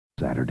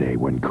Saturday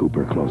when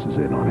Cooper closes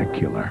in on a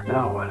killer.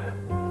 Now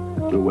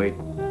what? We'll wait.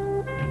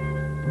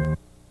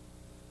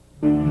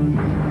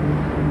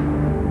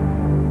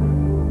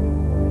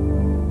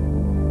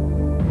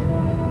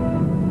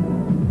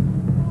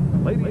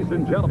 Ladies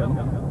and gentlemen,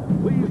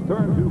 please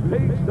turn to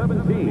page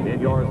 17 in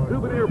your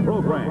souvenir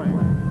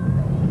program.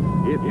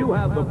 If you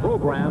have the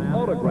program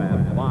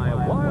autographed by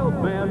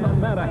Wildman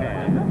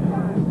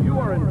Manahan, you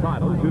are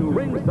entitled to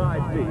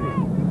ringside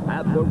seats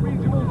at the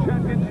regional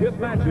championship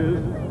matches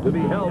to be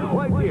held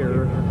right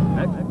here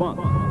next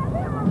month.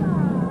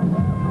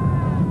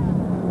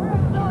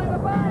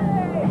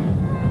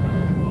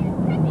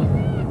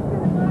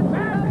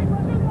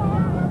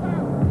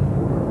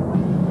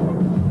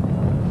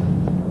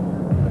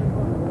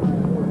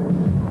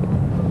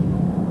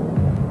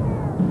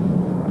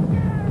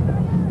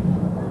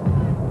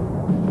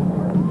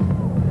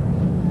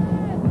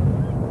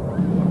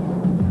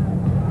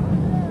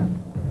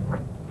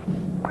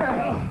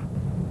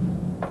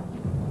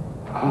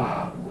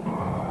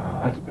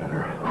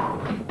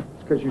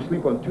 Because you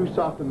sleep on too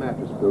soft a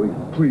mattress, Billy.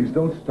 Please,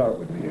 don't start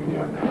with me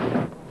again.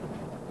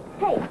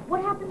 Hey,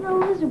 what happened to the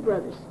Lizard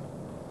Brothers?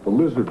 The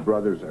Lizard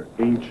Brothers are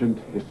ancient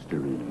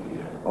history.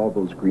 All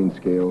those green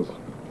scales,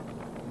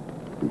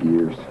 the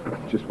ears,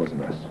 just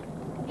wasn't us.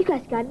 You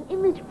guys got an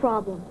image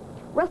problem.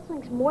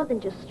 Wrestling's more than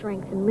just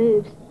strength and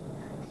moves.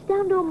 It's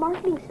down to a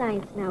marketing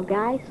science now,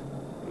 guys.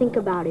 Think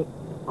about it.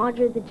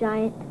 Andre the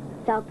Giant,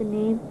 without the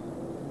name,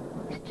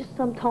 he's just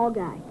some tall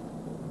guy.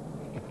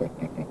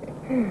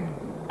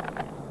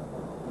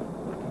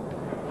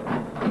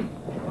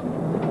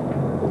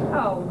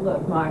 Oh,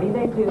 look, Marty,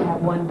 they do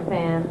have one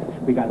fan.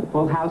 We got a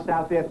full house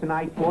out there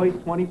tonight, boys.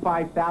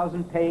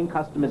 25,000 paying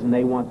customers, and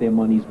they want their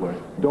money's worth.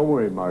 Don't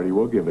worry, Marty.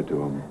 We'll give it to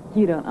them.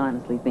 You don't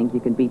honestly think you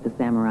can beat the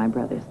Samurai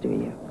Brothers, do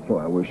you?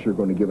 Well, we're sure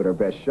going to give it our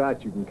best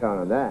shot. You can count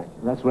on that.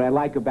 That's what I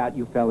like about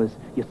you fellas.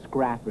 You're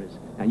scrappers.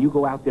 Now, you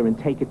go out there and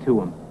take it to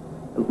them.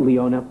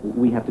 Leona,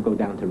 we have to go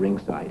down to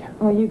ringside.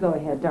 Oh, you go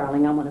ahead,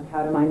 darling. I want to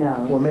powder my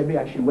nose. Well, maybe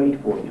I should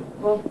wait for you.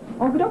 Well,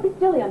 but don't be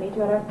silly. I'll meet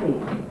you at our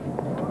seat.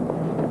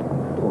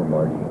 Poor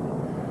Marty.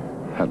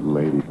 That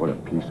lady, what a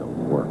piece of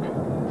work.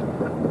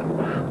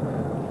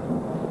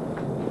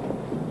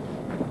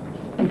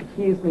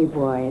 Excuse me,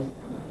 boys.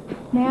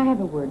 May I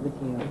have a word with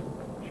you?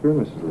 Sure,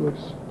 Mrs.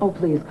 Lewis. Oh,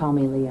 please call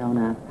me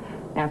Leona.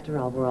 After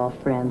all, we're all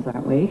friends,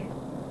 aren't we?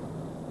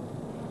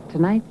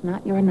 Tonight's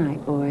not your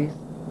night, boys.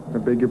 I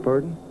beg your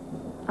pardon?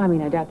 I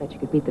mean, I doubt that you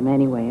could beat them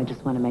anyway. I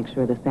just want to make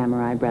sure the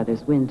Samurai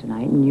Brothers win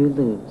tonight and you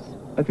lose.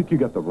 I think you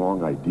got the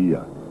wrong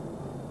idea.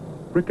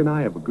 Rick and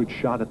I have a good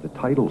shot at the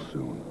title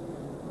soon.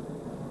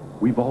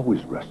 We've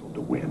always wrestled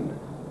to win.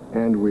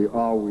 And we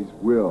always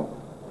will.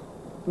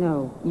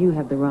 No, you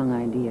have the wrong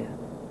idea.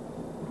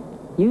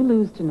 You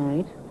lose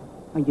tonight,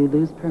 or you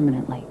lose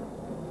permanently.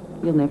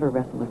 You'll never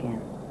wrestle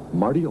again.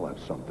 Marty will have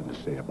something to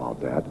say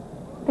about that.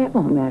 That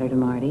won't matter to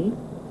Marty.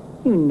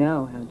 You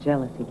know how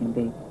jealous he can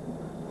be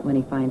when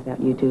he finds out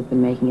you two have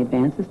been making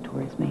advances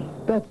towards me.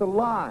 That's a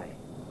lie.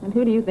 And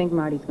who do you think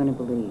Marty's going to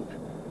believe?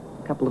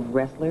 A couple of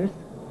wrestlers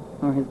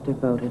or his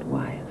devoted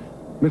wife?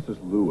 Mrs.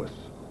 Lewis.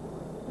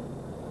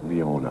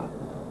 Leona.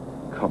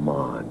 Come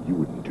on. You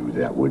wouldn't do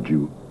that, would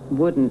you?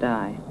 Wouldn't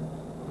I?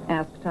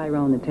 Ask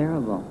Tyrone the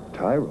Terrible.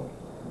 Tyrone?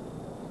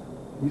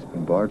 He's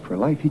been barred for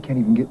life. He can't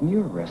even get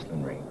near a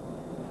wrestling ring.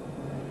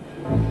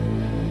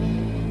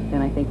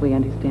 Then I think we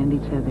understand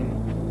each other,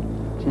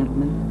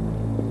 gentlemen.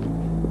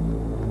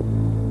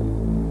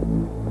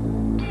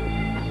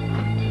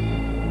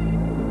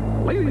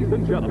 Ladies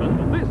and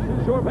gentlemen, this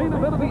is your main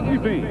event of the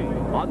evening.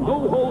 A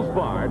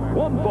no-holds-barred,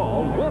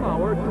 one-fall,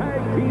 one-hour tag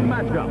team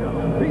matchup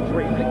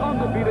featuring the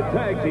undefeated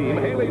tag team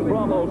hailing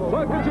from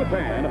Osaka,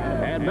 Japan,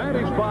 and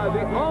managed by the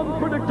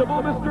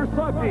unpredictable Mr.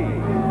 Saki.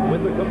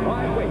 With a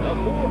combined weight of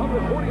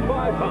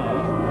 445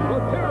 pounds, the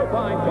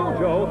terrifying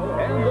Tojo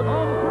and the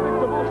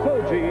unpredictable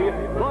Soji,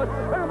 the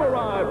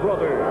Samurai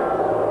Brothers.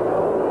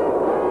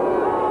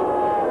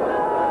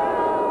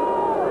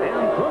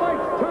 And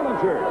tonight's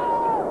challengers,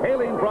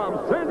 hailing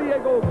from San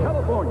Diego,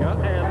 California,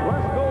 and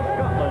Glasgow,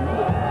 Scotland,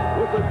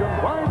 with a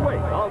combined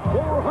weight of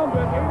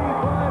 485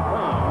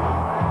 pounds,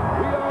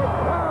 we are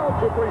proud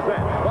to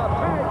present the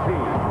tag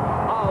team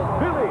of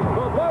Billy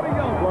the Bloody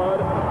Youngblood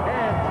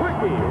and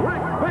Tricky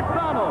Rick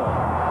McDonald.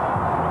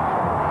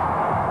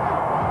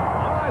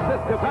 All right,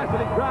 this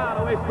capacity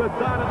crowd awaits the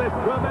start of this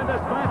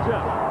tremendous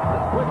matchup.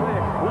 Let's quickly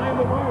explain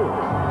the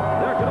rules.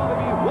 There can only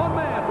be one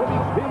man from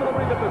each team in the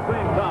ring at the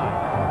same time.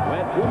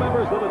 When two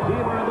members of the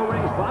team are in the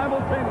ring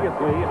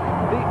simultaneously,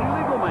 the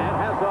illegal man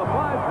has a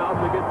 5 count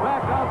to get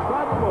back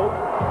outside the rope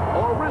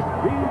or risk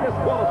being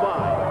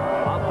disqualified.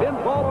 A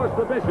pinfall or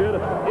submission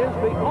is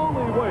the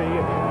only way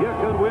you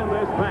can win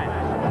this match.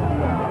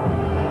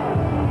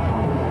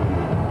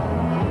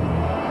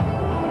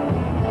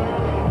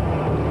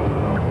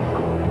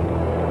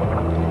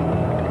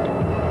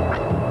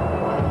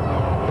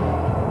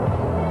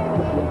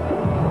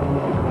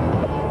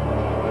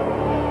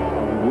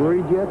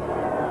 Worried yet?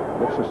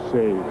 Let's just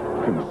say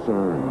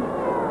concerned.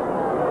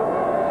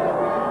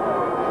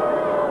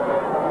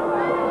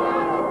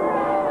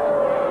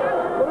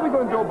 you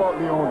going to do about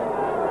Leone?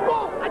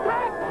 Go!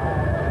 Attack!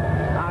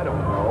 I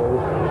don't know.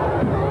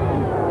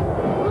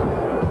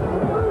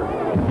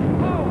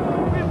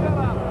 We've got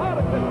a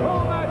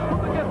out-of-control match from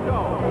the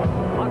get-go.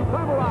 The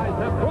Samurais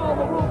have drawn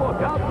the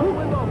rulebook out the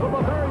window from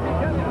the very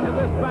beginning of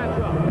this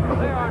matchup.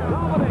 They are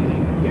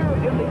dominating here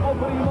in the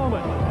opening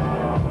moment.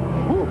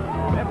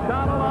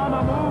 McDonald on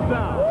the move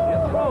now.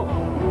 It's rope.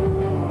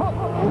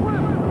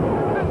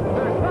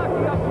 Mr.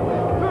 Saki up to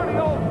his dirty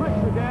old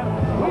tricks again.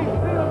 He's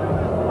seen him do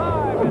this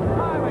time and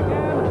time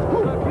again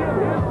to give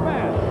his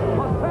man,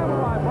 the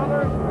Samurai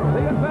brothers,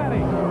 the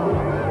advantage.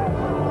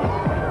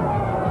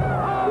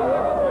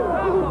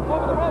 Up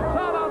over the ropes,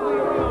 out on the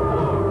arena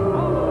floor.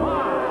 On the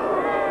line.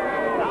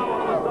 Now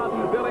all of a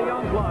sudden, Billy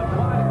Youngblood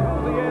trying to come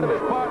to the aid of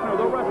his partner,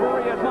 the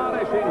referee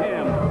admonishing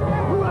him.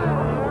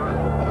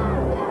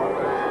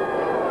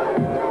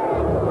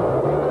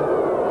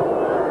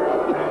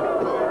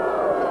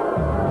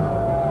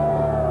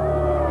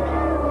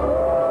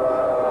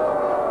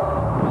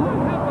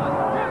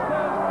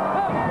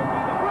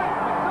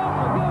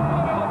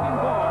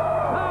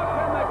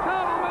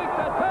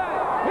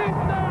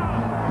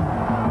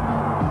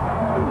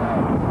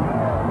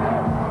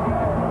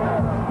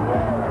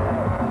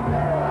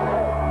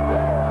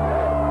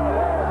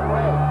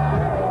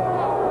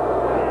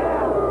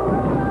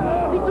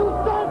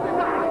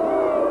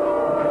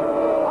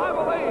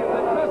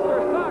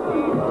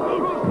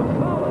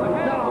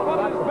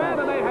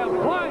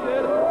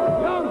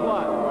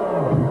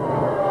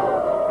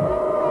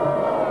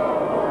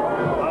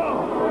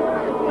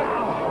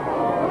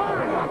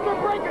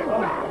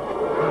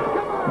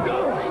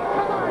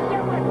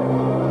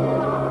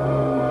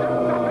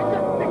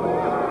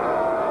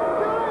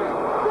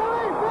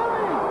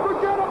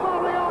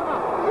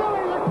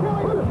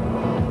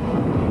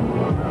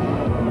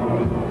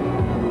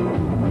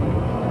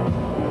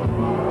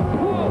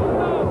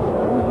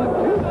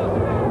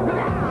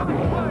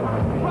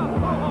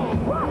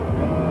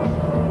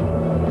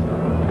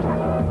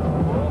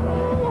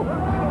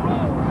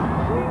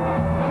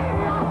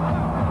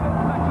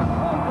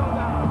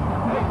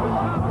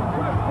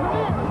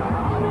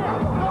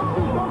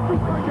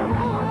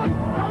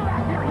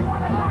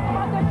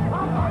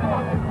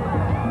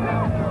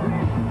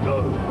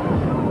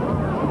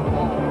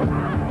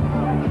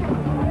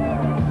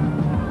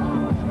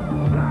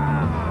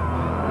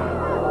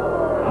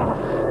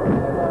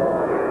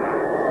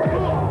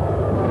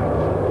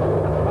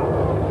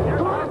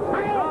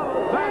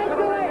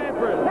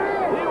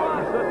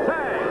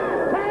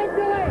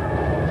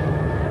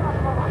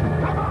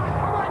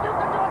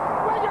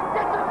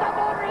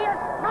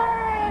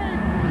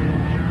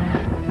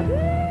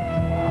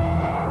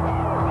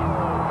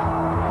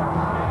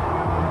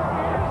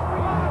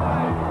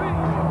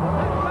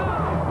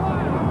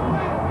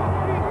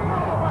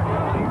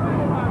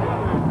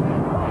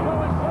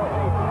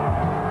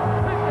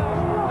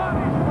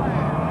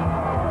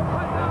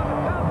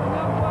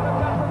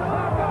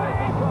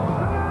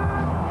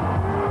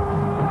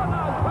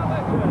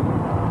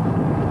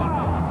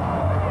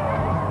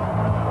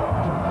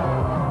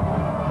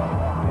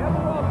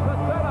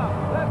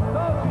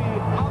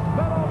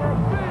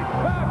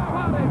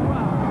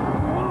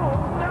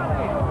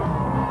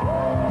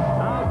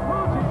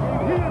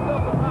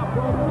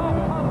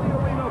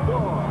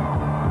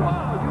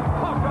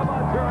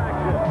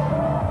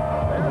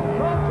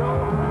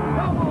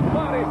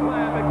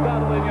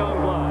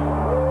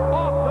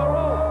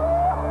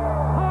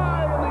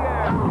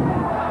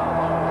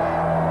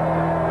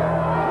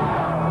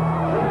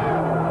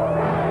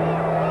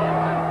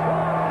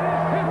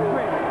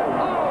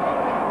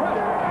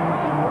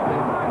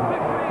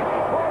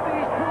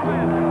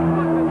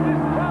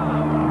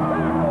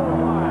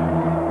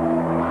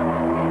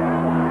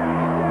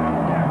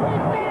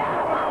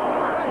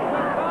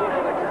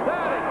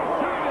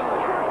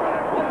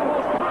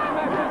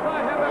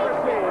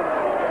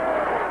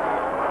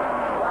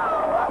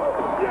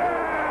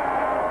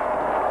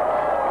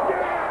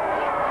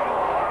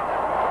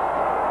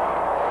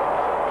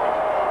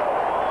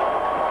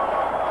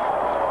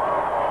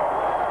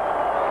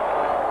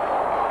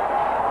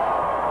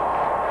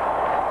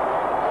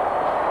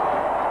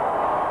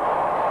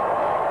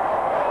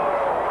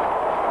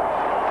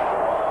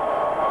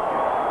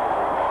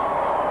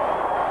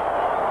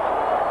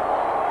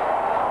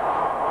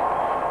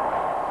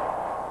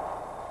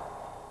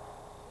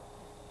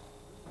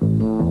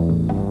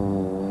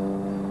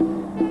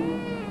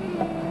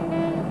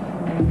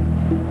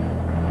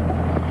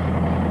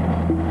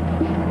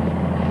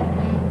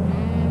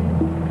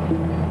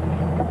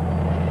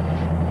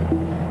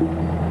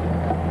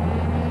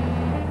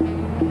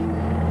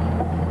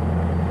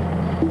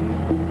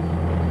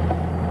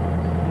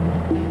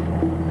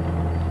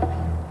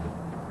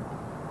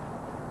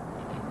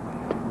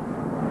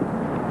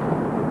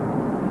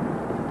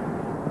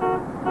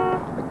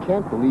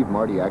 Can't believe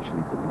Marty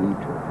actually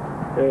believed her.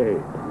 Hey,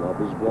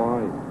 love is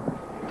blind.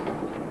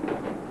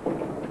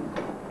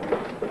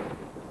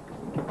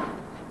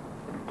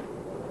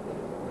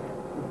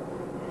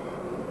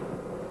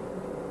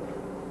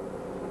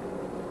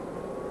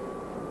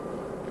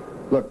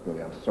 Look,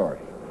 Billy, I'm sorry.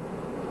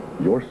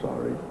 You're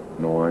sorry.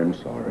 No, I'm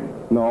sorry.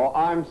 No,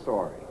 I'm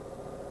sorry.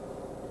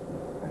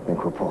 I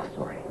think we're both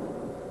sorry.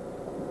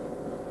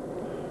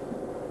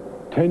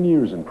 10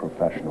 years in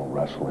professional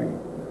wrestling.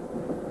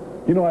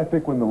 You know, I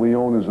think when the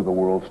Leonas of the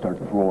world start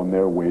throwing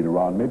their weight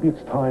around, maybe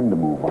it's time to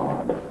move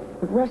on.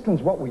 But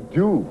wrestling's what we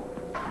do.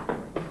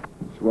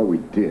 It's what we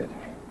did.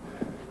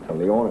 The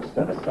Leona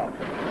set us up.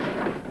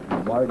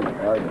 Marty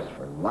Hardness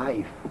for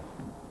life.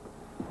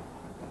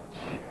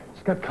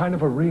 It's got kind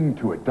of a ring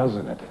to it,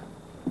 doesn't it?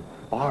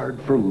 Bard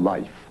for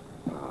life.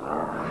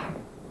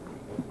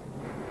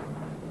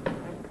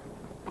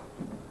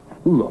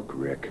 Look,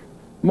 Rick,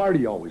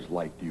 Marty always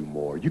liked you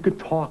more. You could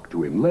talk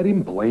to him. Let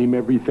him blame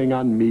everything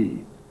on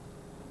me.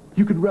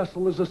 You could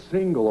wrestle as a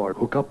single or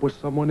hook up with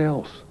someone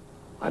else.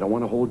 I don't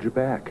want to hold you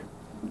back.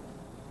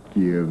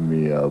 Give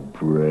me a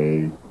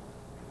break.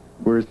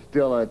 We're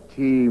still a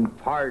team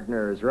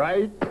partners,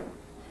 right?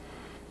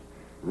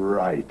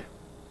 Right.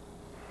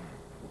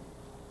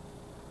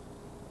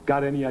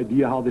 Got any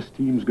idea how this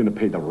team's going to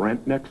pay the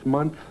rent next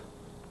month?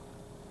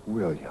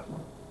 William,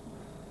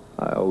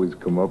 I always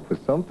come up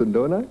with something,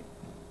 don't I?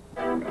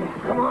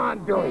 Come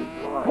on, Billy.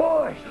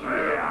 Push!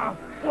 Yeah.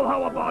 Well,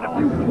 how about if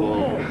you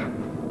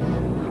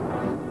pull?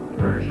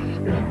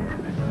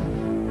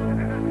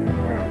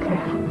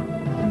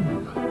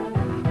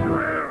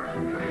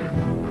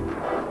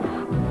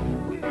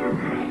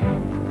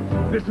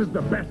 This is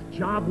the best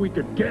job we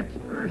could get.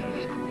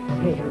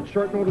 Hey, on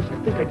short notice,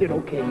 I think I did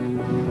okay.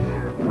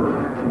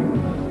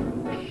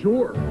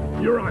 Sure,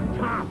 you're on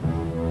top.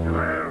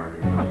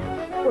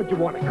 What, you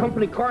want a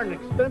company car and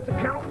an expense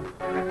account?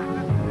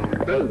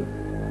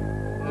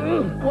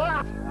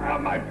 What?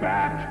 On my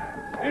back.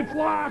 It's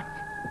locked.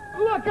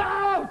 Look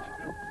out!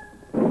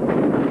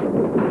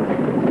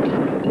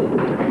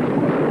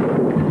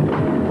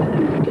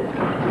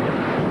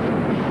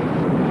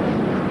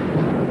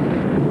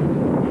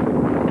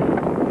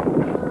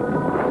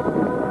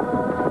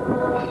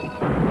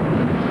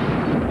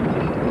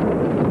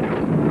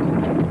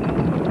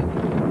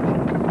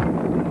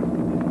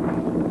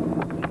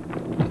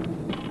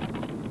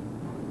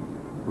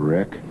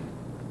 Rick,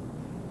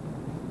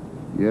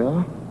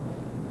 Yeah?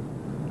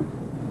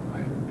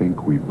 I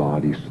think we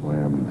body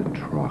slammed the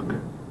truck.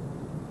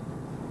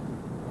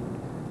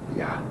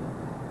 Yeah.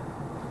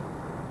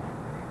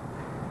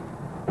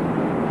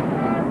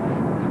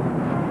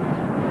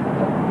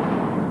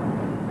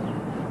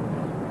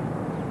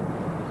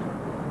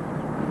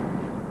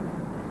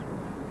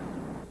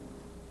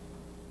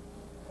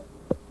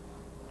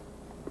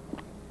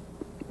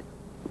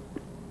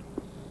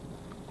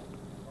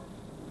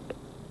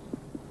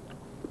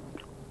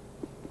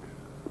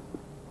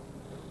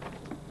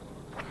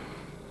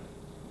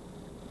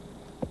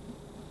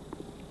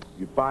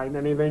 You find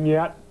anything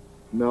yet?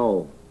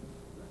 No.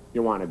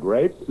 You want a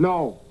grape?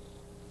 No.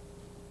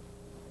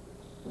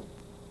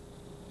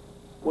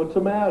 What's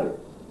the matter?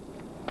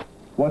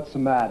 What's the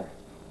matter?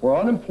 We're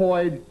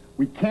unemployed,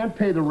 we can't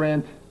pay the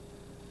rent,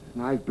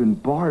 and I've been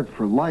barred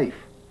for life.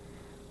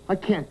 I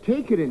can't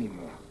take it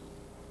anymore.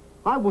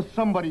 I was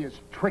somebody as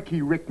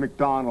tricky Rick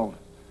McDonald,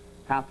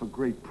 half a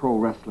great pro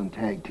wrestling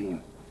tag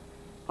team.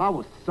 I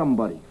was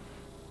somebody.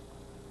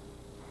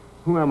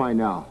 Who am I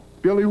now?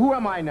 Billy, who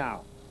am I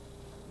now?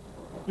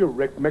 You're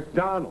Rick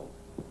McDonald.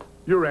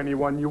 You're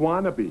anyone you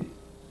want to be.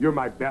 You're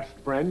my best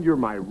friend, you're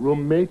my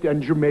roommate,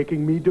 and you're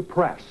making me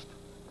depressed.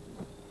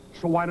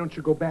 So why don't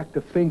you go back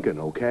to thinking,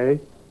 okay?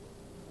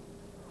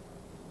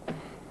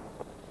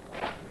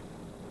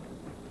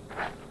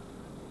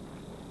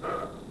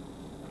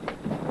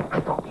 I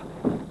thought,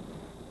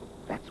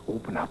 let's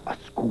open up a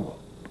school.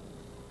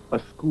 A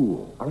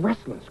school. A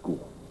wrestling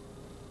school.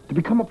 To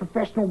become a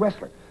professional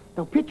wrestler.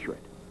 Now picture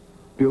it.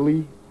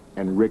 Billy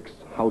and Rick's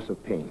House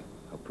of Pain.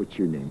 I'll put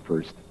your name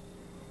first.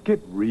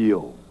 Get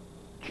real.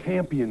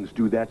 Champions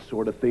do that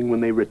sort of thing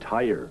when they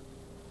retire.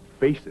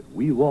 Face it,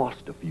 we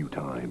lost a few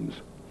times.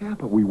 Yeah,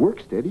 but we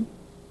work steady.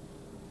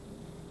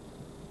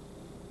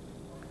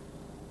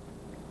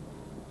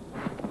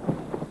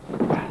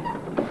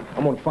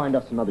 I'm gonna find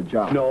us another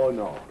job.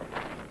 No.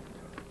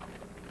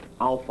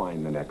 I'll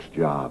find the next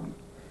job.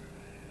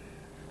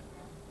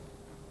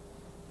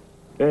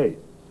 Hey.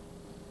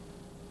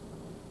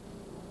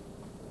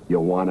 You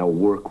want to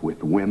work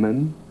with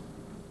women?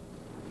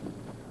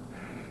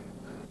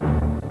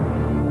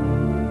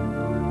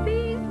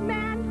 These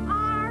men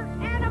are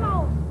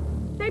animals.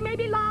 They may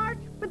be large,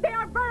 but they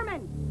are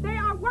vermin. They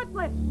are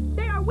worthless.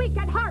 They are weak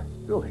at heart.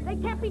 Billy, They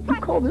can't be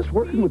trusted. call this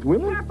working with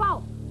women? Be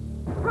careful.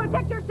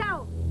 Protect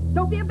yourselves.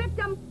 Don't be a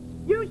victim.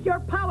 Use your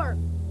power.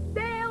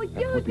 They'll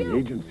use what the you.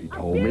 agency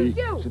told Abuse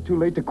me. You. Is it too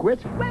late to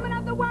quit? Women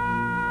of the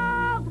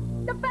world,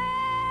 defend!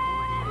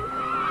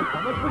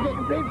 How much we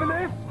getting paid for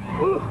this?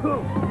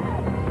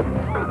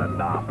 Not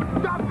enough.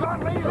 Stop,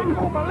 God, ladies, and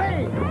go,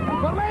 Malay!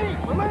 Malay!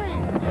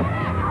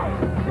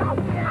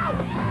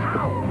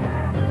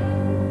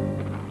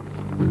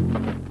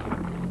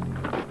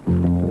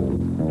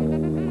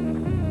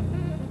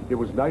 It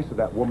was nice of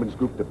that woman's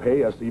group to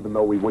pay us, even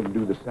though we wouldn't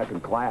do the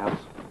second class.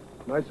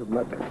 Nice of them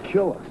not to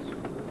kill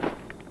us.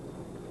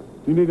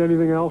 You need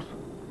anything else?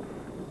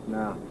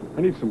 No.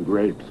 I need some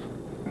grapes.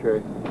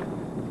 Okay.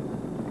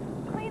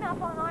 Clean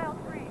up on aisle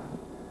 3.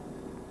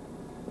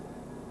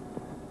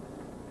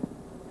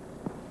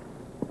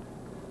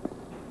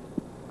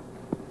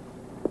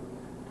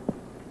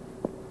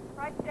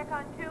 Price check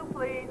on 2,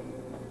 please.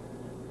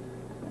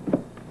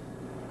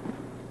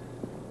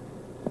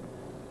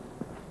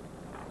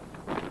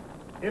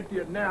 Empty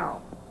it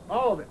now.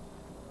 All of it.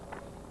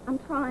 I'm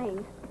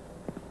trying.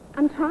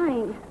 I'm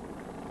trying.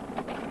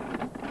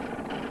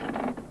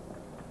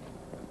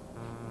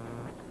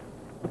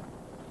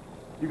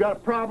 You got a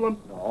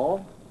problem?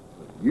 No.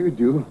 You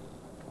do.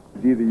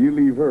 It's either you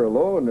leave her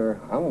alone or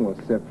I'm going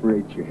to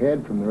separate your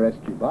head from the rest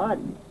of your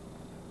body.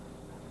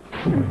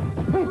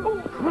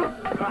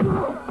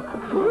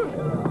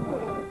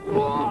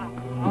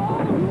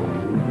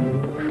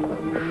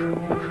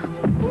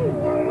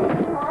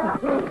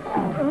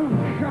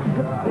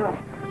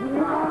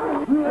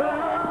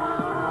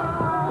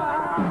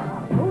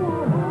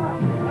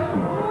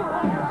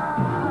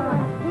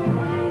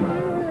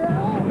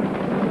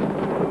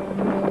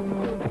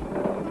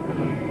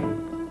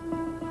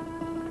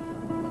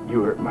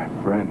 You hurt my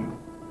friend.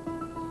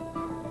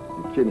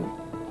 You're kidding.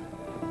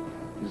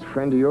 He's a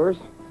friend of yours?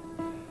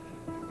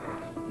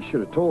 You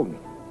should have told me.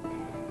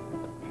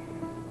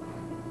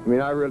 I mean,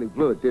 I really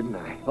blew it, didn't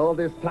I? All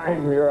this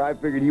time here, I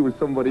figured he was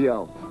somebody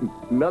else.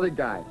 Another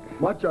guy.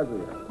 Much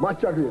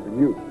uglier than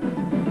you.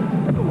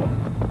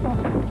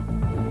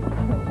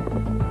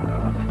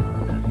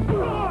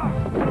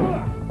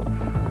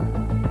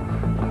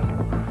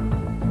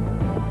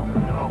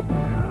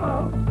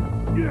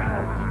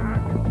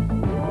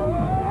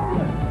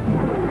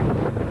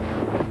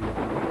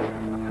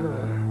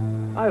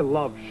 I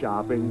love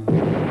shopping. Go,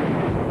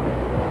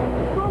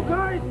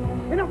 guys!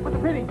 Enough with the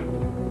pity!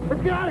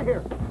 Let's get out of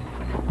here!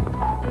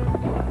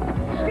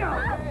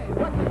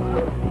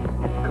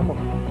 Come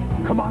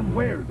on. Come on,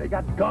 where? They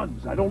got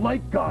guns. I don't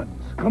like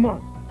guns. Come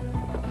on.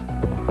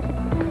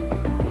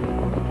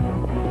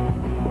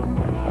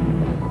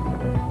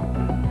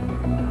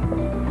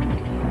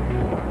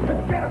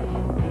 Let's get 'em.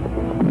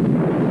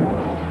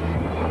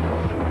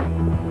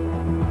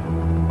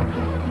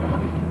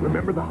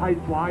 Remember the high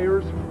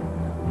flyers?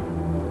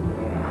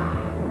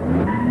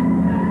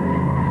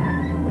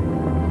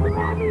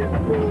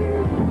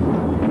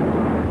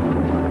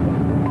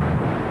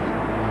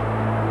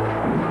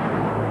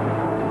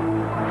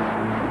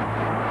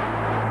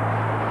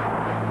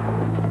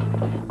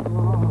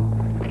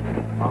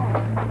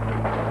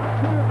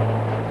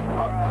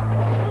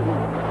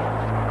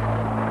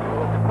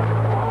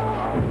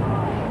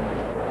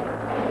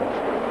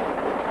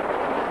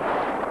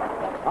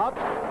 Up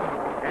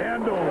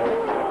and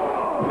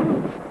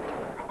over.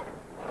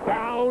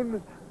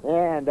 Down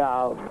and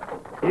out.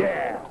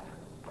 Yeah.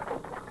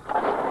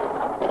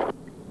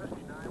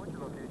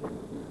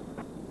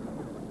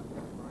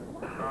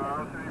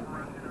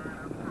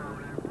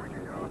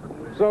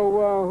 So,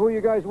 who are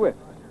you guys with?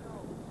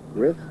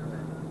 With?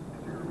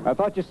 I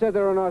thought you said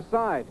they were on our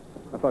side.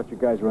 I thought you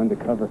guys were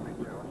undercover.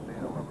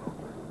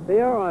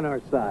 They are on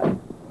our side.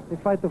 They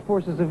fight the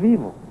forces of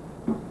evil.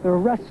 They're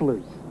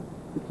wrestlers.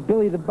 It's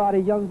Billy the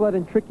Body Youngblood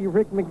and Tricky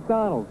Rick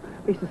McDonald.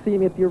 I used to see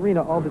him at the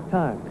arena all the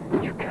time.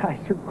 You guys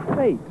are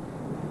great.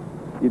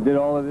 You did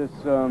all of this,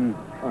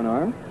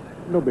 unarmed?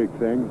 No big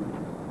thing.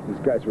 These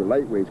guys were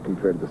lightweights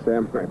compared to the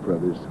Samurai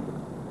Brothers.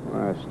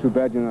 Well, it's too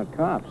bad you're not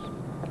cops.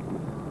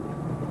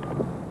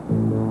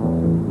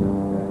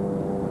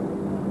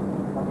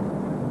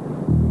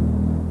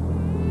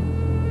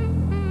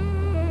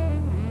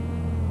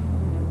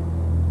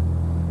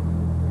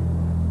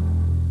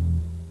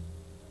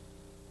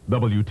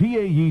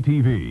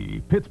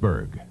 WTAE-TV,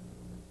 Pittsburgh.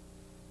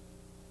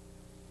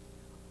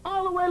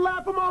 All the way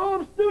live from our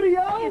home studio.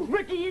 It's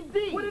Ricky and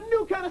D. With a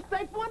new kind of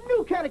steak for a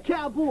new kind of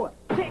cowboy.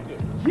 Check it.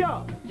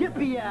 Yo,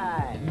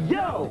 yippee-yi.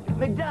 Yo,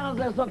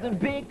 McDonald's has something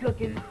big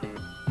cooking.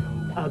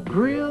 A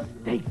grilled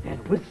steak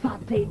sandwich with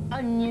sauteed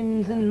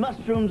onions and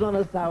mushrooms on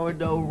a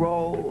sourdough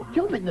roll.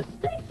 Yo, man, the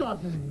steak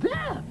sauce is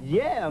death.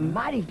 Yeah,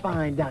 mighty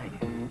fine dining.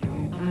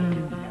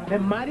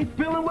 And mighty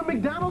filling with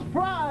McDonald's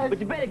fries. But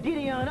you better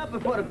giddy on up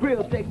before the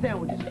grilled steak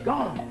sandwich is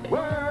gone.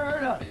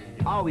 Word up.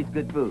 Always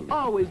good food.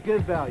 Always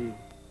good value.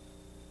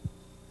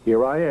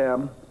 Here I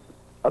am,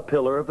 a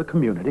pillar of the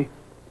community.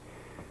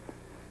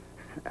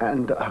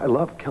 And I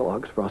love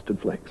Kellogg's Frosted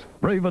Flakes.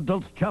 Brave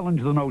adults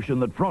challenge the notion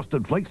that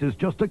Frosted Flakes is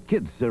just a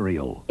kid's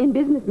cereal. In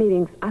business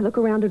meetings, I look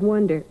around and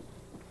wonder,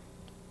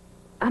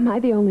 am I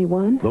the only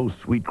one? Those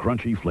sweet,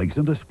 crunchy flakes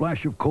and a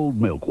splash of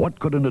cold milk. What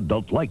could an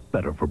adult like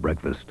better for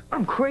breakfast?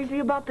 I'm crazy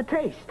about the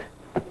taste.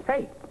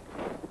 Hey,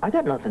 I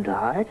got nothing to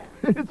hide.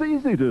 It's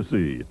easy to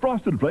see.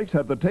 Frosted Flakes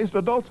have the taste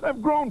adults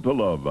have grown to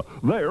love.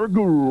 They're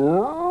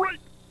great.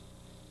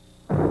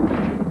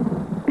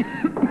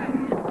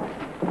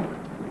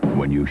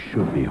 When you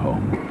should be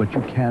home, but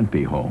you can't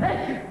be home.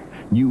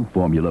 New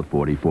Formula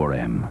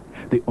 44M.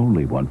 The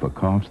only one for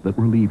coughs that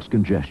relieves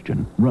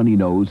congestion, runny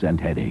nose, and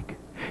headache.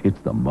 It's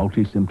the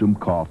multi-symptom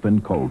cough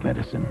and cold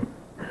medicine.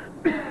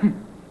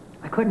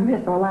 I couldn't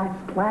miss our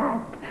last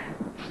class.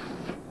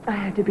 I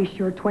had to be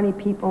sure 20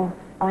 people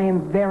I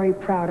am very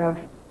proud of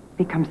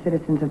become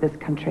citizens of this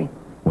country.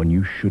 When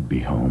you should be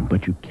home,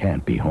 but you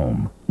can't be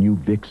home. New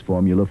Vicks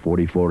Formula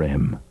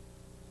 44M.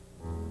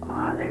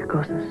 Ah, there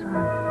goes the sun.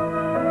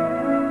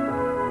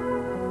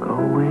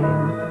 Going,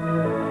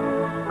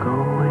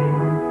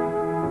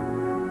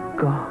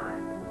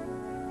 gone.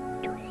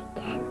 Do it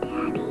again,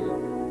 Daddy.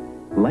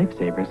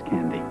 Lifesavers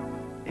candy.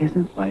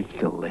 Isn't life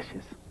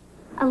delicious?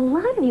 A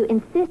lot of you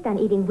insist on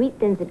eating wheat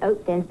thins and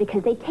oat thins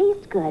because they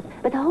taste good.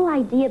 But the whole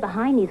idea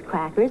behind these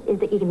crackers is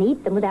that you can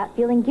eat them without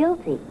feeling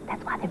guilty.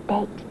 That's why they're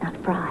baked, not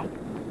fried.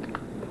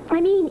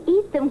 I mean,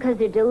 eat them because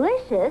they're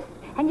delicious,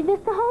 and you miss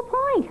the whole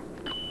point.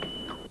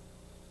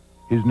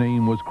 His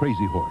name was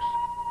Crazy Horse,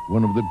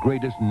 one of the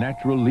greatest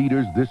natural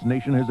leaders this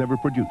nation has ever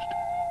produced.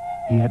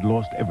 He had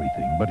lost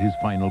everything but his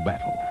final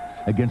battle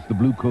against the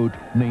blue coat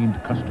named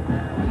Custer.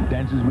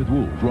 Dances with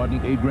Wolves, Rodney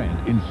A.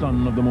 Grant in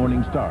Son of the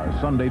Morning Star,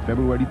 Sunday,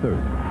 February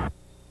 3rd.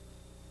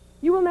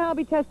 You will now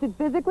be tested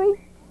physically.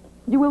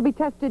 You will be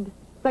tested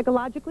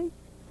psychologically.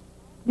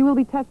 You will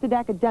be tested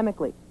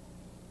academically.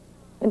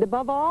 And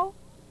above all,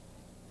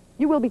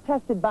 you will be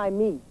tested by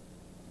me.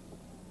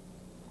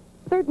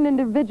 Certain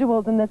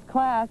individuals in this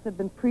class have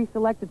been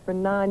pre-selected for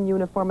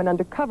non-uniform and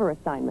undercover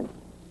assignments,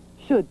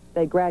 should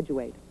they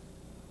graduate.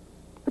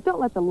 But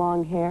don't let the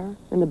long hair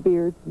and the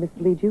beards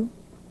mislead you.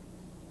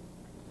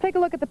 Take a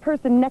look at the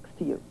person next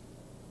to you.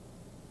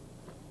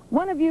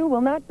 One of you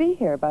will not be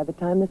here by the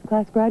time this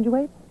class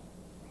graduates.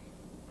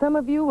 Some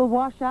of you will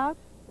wash out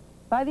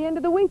by the end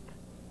of the week.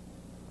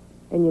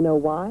 And you know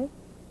why?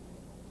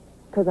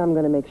 Because I'm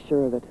going to make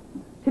sure of it.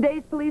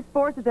 Today's police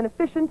force is an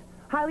efficient,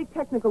 highly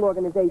technical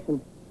organization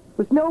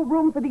with no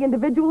room for the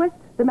individualist,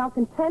 the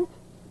malcontent,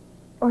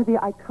 or the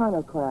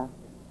iconoclast.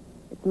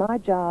 It's my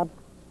job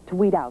to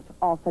weed out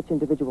all such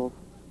individuals.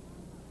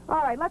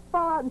 All right, let's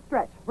fall out and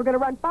stretch. We're going to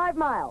run 5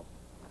 miles.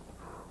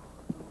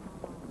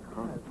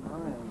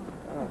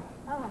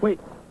 Wait,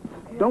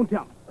 don't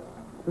tell me.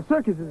 The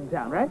circus is in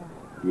town, right?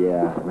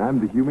 Yeah, and I'm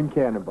the human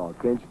cannonball,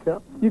 can't you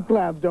tell? You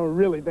clowns don't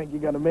really think you're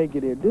gonna make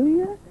it here, do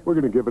you? We're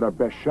going to give it our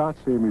best shot,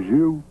 same as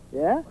you.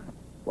 Yeah?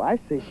 Well, I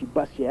say she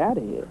busts you out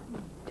of here.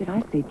 Did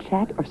I say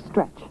chat or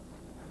stretch?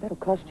 That'll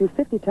cost you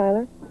 50,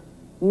 Tyler.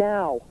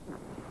 Now.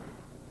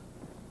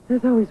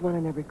 There's always one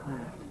in every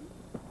class.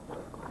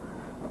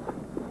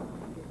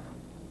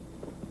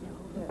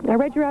 I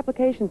read your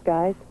applications,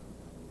 guys.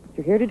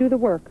 You're here to do the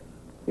work.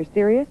 You're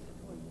serious?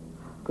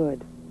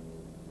 Good.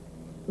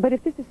 But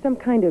if this is some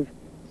kind of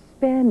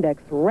spandex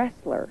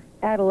wrestler,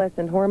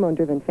 adolescent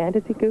hormone-driven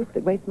fantasy goof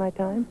that wastes my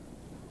time,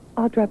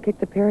 I'll drop-kick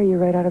the pair of you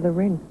right out of the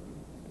ring.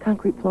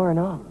 Concrete floor and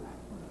all.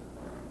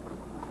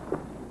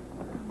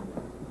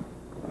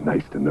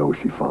 Nice to know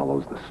she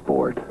follows the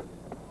sport.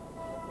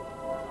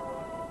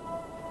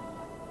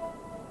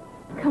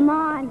 Come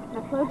on,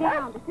 now slow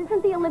down. This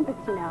isn't the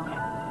Olympics, you know.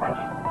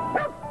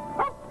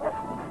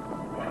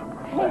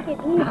 Take it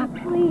easy,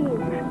 please.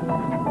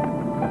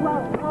 Whoa.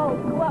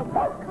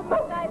 Come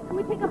on, guys. Can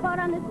we take a boat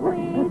on this,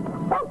 please?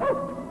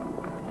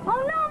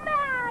 Oh, no,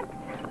 Max!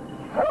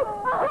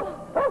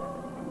 Oh.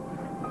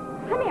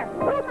 Come here.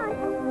 Come on.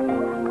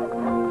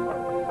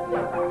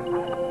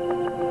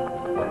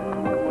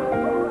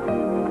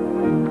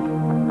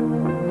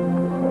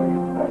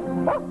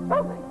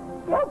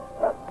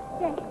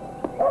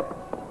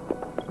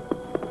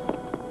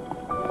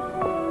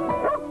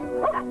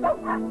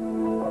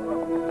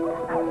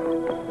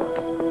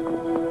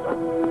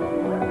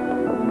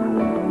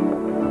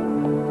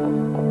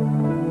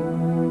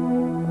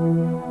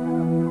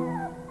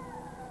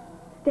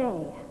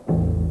 Stay.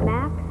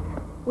 Max,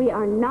 we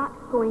are not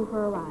going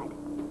for a ride.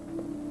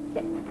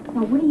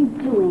 Now, what are you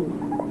doing?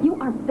 You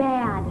are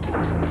bad.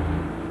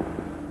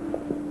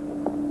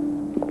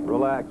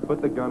 Relax,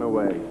 put the gun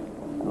away.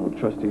 I don't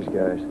trust these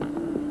guys.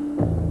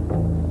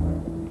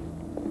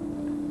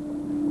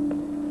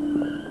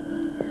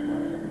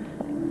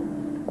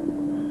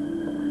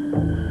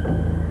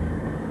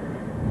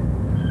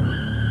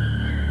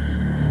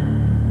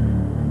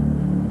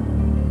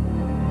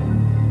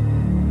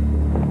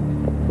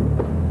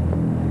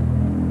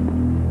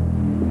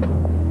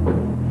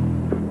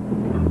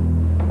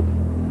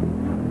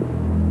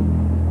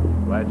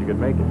 Glad you could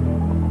make it.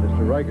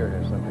 Mr. Riker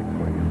has something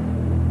for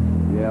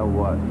you. Yeah,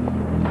 what?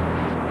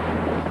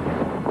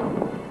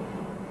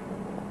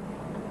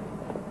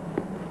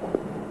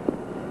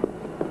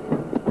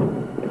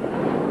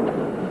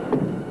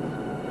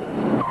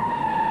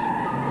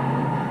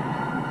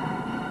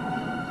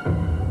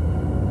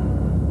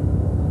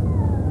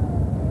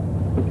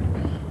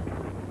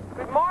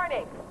 Good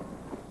morning.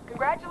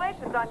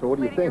 Congratulations on So what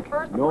do you completing think? your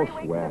first No 3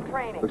 weeks swag. of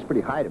training. Looks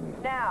pretty high to me.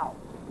 Now,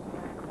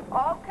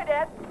 all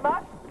cadets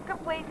must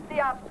complete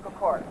the obstacle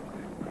course.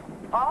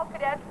 All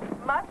cadets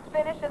must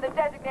finish in the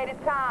designated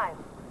time.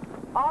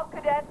 All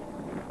cadets,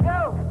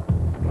 go!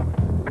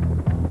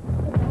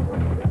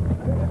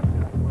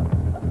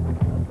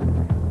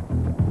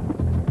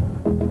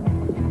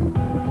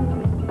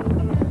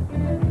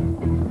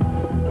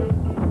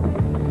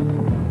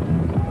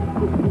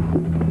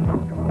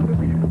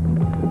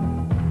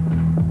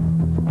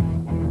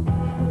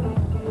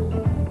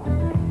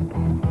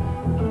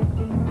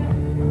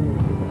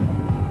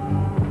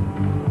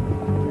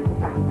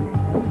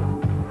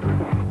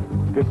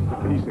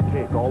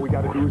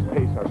 do is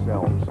pace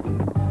ourselves.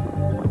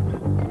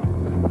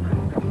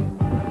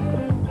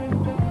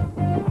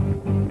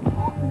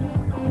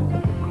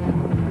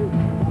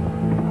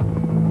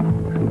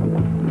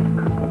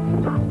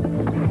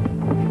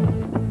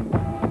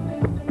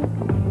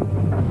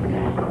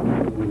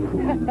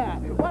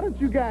 Why don't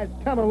you guys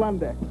tunnel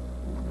under?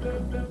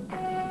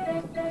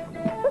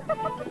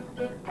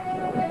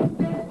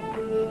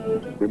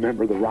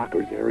 Remember the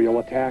Rockers' aerial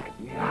attack?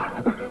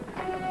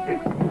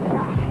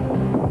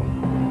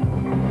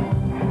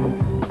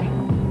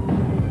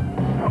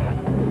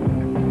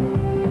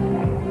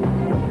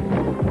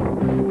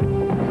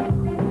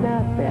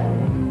 Not bad.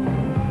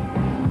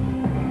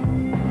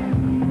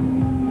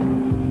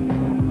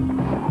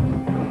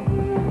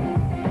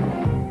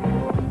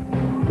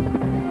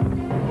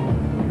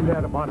 You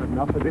had about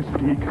enough of this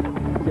geek?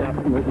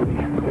 Definitely.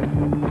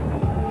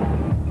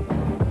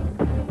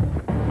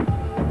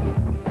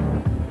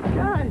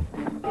 Guys,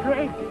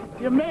 great.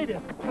 You made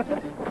it.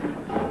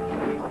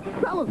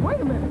 Fellas, wait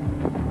a minute.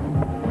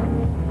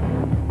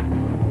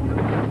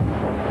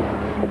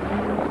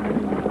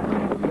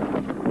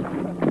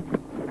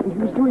 He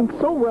was doing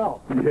so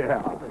well.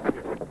 Yeah.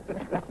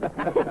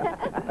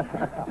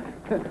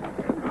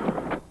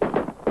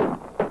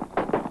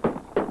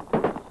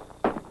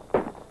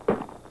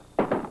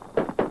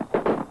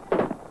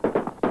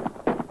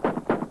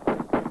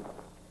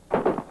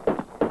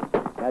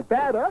 Not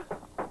bad, huh?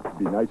 It'd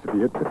be nice if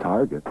you hit the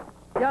target.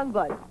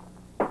 Youngblood,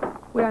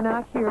 we are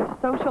not here to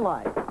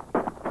socialize.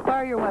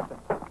 Fire your weapon.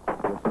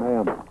 Yes,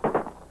 ma'am.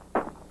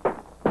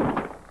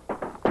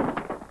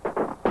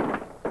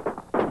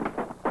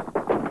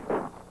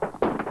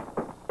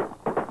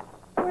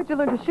 Where'd you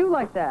learn to shoot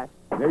like that?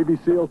 Navy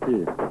SEAL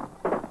team.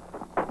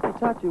 They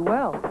taught you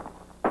well.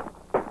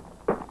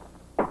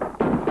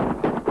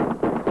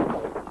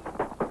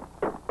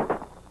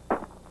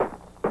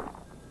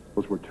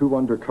 Those were two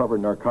undercover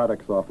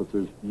narcotics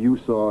officers you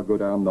saw go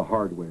down the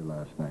hard way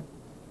last night.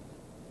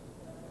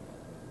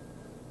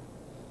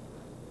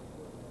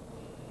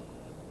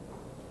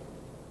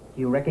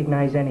 Do you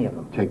recognize any of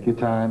them? Take your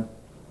time.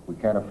 We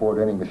can't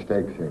afford any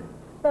mistakes here.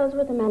 Those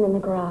were the men in the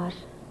garage.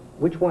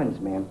 Which ones,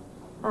 ma'am?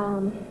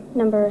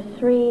 Number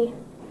 3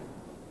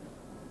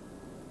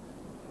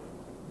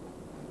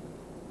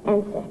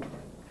 and 6.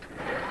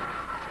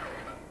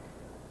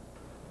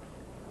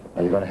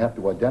 Now, you're going to have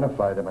to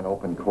identify them in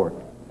open court.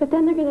 But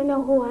then they're going to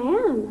know who I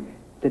am.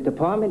 The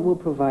department will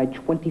provide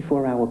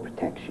 24-hour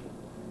protection.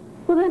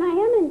 Well, then I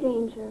am in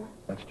danger.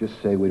 Let's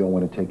just say we don't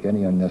want to take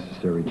any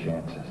unnecessary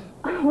chances.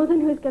 Well,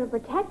 then who's going to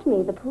protect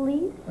me? The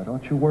police? Now,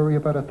 don't you worry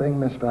about a thing,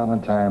 Miss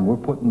Valentine. We're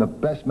putting the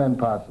best men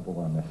possible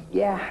on this.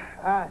 Yeah,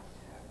 us.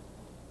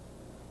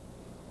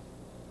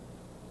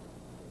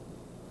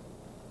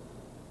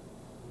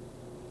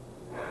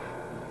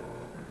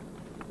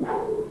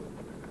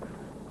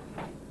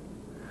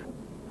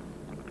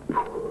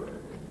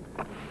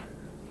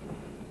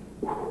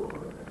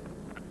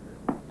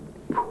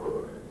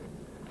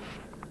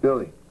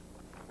 Billy.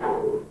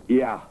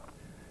 Yeah.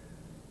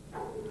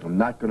 I'm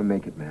not going to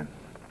make it, man.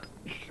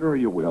 Sure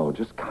you will.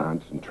 Just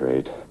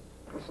concentrate.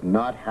 It's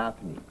not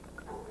happening.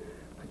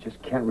 I just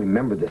can't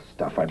remember this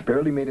stuff. I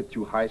barely made it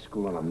through high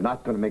school, and I'm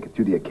not going to make it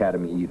through the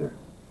academy either.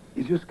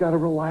 You just gotta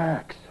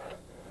relax.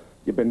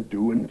 You've been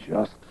doing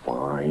just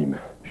fine.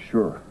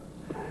 Sure.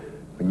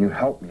 When you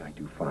help me, I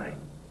do fine.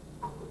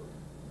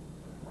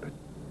 But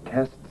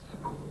tests...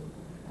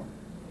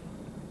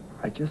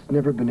 I just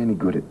never been any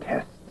good at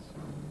tests.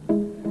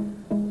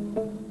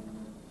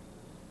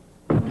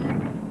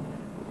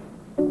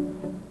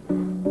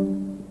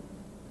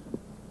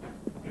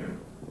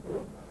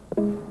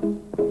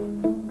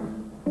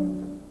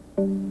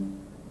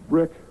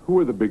 Rick, who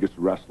are the biggest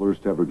wrestlers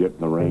to ever get in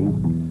the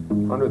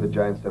ring? Under the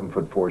giant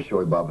 7'4",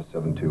 Shoei Baba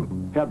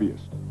 7'2".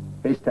 Heaviest.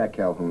 Haystack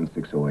Calhoun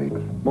 608.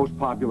 Most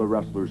popular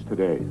wrestlers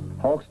today.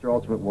 Hulkster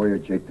Ultimate Warrior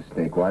Jake the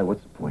Snake. Why?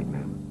 What's the point,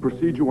 man?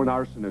 Procedural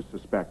arson is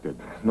suspected.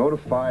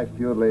 Notify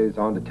Field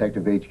Liaison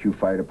Detective HQ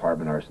Fire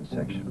Department Arson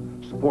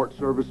Section. Support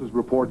services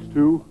reports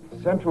too?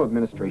 Central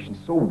Administration.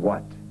 So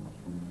what?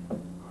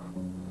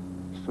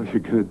 So you're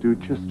gonna do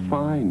just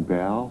fine,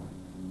 Val.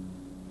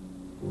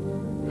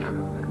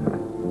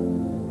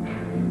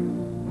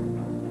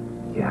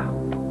 Yeah.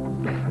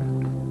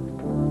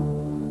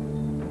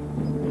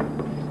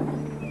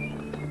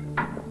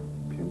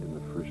 Pinned in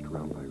the first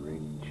round by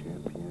reigning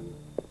champion.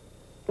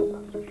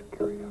 Officer should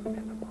carry out a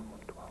minimum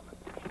of 12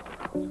 additional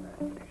rounds of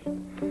ammunition.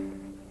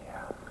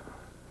 Yeah.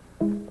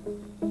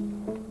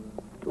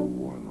 The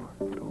Warlord.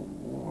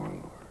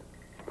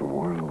 The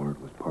Warlord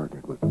was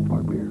partnered with the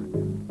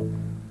Barbarian.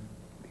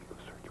 Legal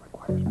search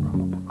requires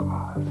probable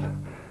cause.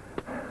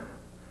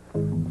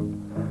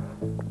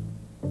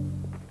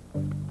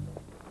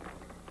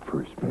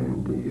 First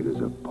man to hit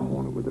his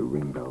opponent with a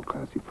ring bell,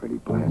 Classy Freddie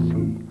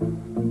Blassie.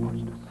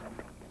 Post to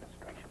Central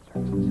Administration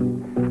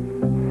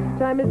Services.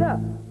 Time is up.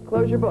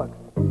 Close your books.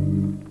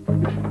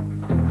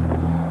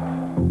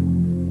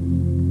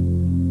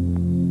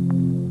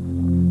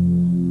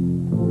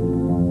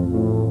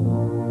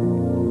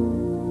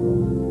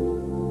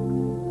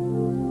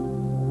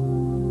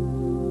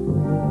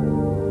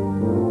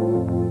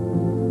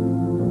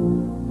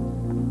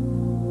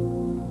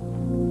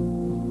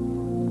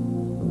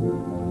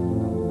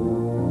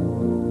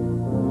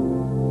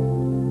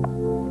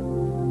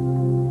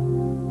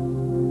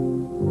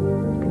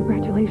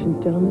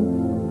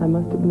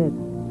 must admit,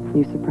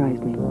 you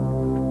surprised me.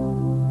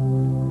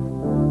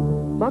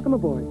 Welcome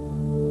aboard.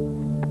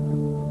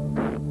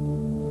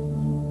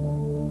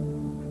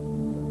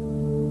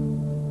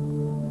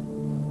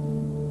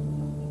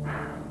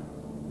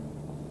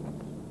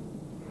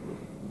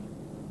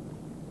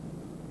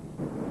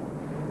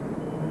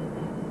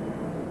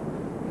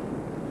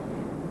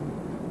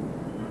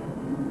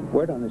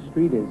 Word on the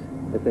street is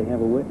that they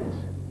have a witness.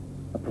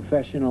 A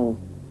professional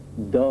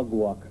dog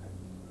walker.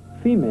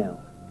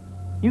 Female.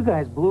 You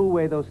guys blew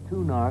away those two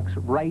narcs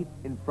right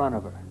in front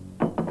of her.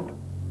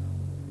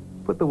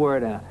 Put the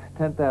word out.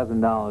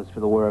 $10,000 for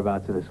the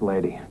whereabouts of this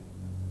lady.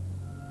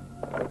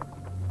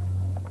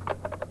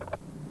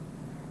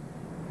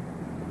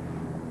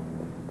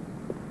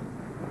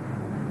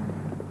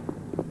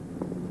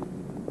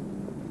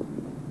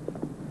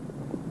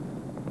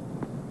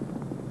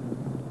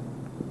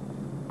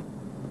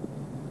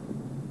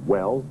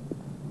 Well,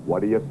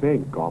 what do you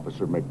think,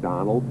 Officer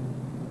McDonald?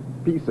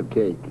 Piece of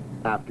cake.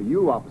 After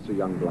you, Officer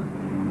Youngblood.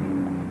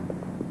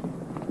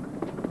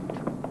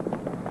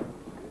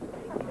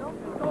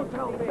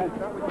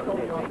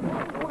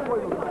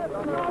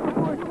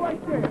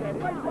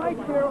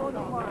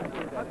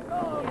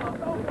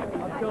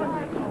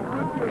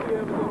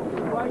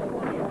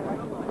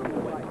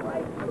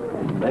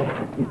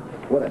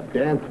 What a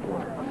dance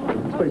floor.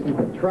 This place needs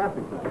a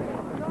traffic.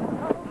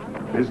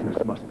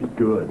 Business must be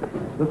good.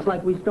 Looks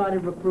like we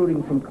started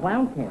recruiting from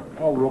clown camp.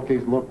 All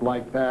rookies look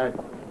like that.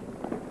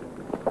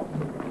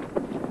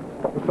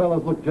 The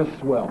fellas look just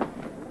swell.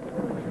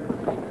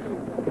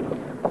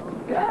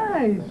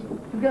 Guys,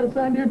 you got a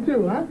sign here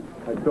too, huh?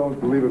 I don't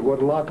believe it.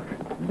 What luck?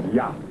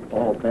 Yeah,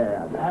 all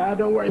bad.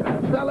 Don't worry,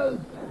 fellas.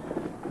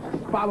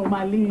 Just follow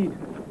my lead.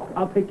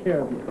 I'll take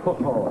care of you.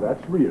 Oh,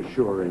 that's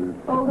reassuring.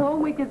 Old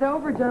home week is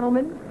over,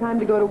 gentlemen. Time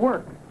to go to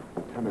work.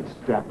 Lieutenant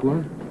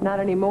Steckler? Not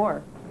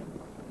anymore.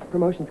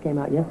 Promotions came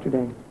out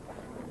yesterday.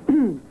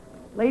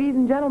 Ladies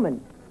and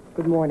gentlemen,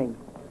 good morning.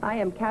 I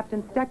am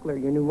Captain Steckler,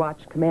 your new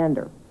watch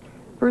commander.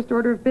 First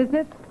order of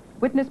business,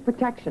 witness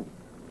protection.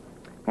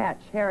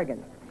 Hatch,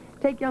 Harrigan,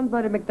 take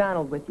Youngblood and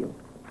McDonald with you.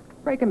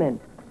 Break him in.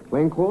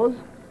 Plainclothes?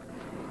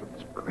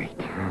 That's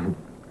great.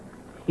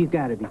 You've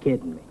got to be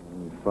kidding me.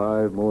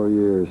 5 more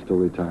years till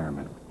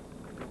retirement.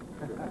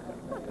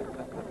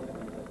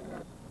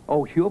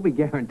 Oh, you'll be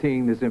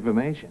guaranteeing this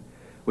information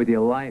with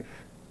your life.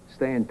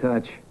 Stay in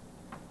touch.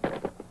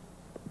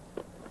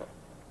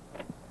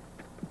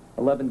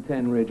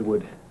 1110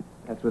 Ridgewood.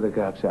 That's where the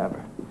cops have her.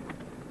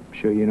 I'm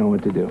sure you know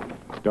what to do.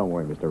 Don't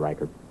worry, Mr.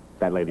 Riker.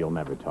 That lady will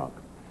never talk.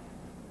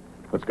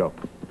 Let's go.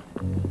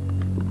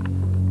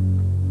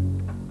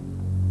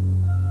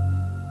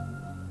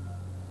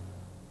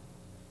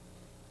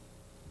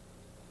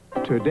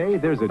 Today,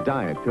 there's a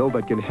diet pill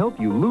that can help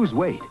you lose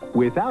weight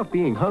without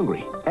being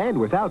hungry and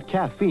without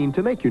caffeine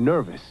to make you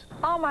nervous.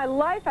 All my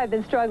life, I've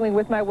been struggling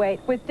with my weight.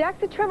 With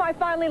Dexatrim, I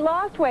finally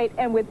lost weight,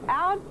 and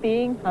without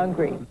being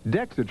hungry.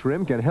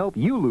 Dexatrim can help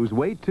you lose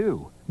weight,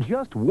 too.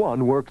 Just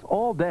one works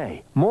all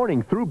day,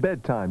 morning through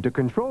bedtime, to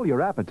control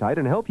your appetite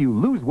and help you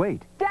lose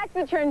weight.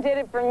 Dexatrim did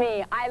it for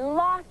me. I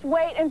lost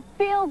weight and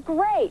feel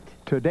great.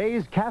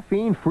 Today's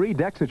caffeine-free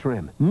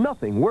Dexatrim.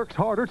 Nothing works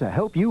harder to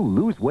help you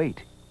lose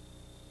weight.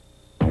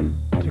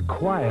 To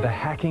quiet a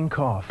hacking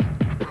cough,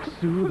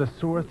 soothe a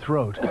sore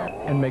throat,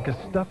 and make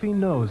a stuffy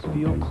nose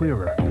feel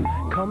clearer,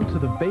 come to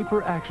the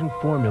Vapor Action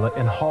Formula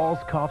in Hall's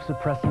Cough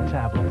Suppressant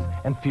Tablets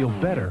and feel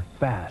better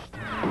fast.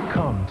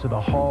 Come to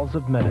the halls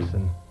of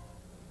medicine.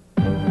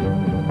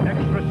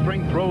 Extra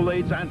strength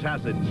Rolaids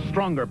antacid.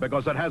 Stronger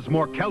because it has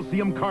more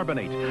calcium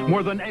carbonate.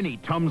 More than any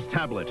Tums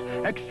tablet.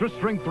 Extra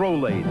strength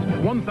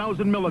Rolaids.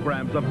 1,000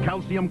 milligrams of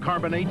calcium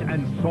carbonate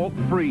and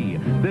salt-free.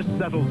 This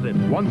settles it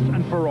once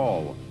and for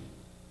all.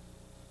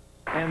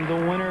 And the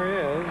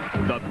winner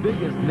is... The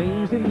biggest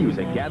names in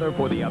music gather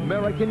for the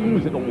American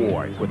Music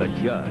Awards with the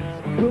Judds,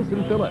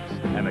 Wilson Phillips,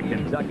 and the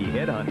Kentucky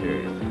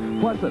Headhunters.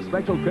 Plus a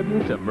special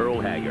tribute to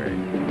Merle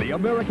Haggard. The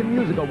American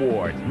Music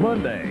Awards,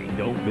 Monday.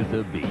 Don't miss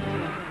a beat.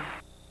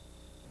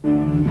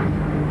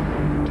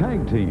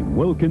 Tag Team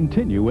will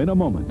continue in a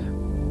moment.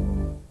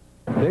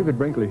 David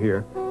Brinkley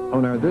here.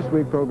 On our This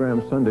Week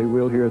program Sunday,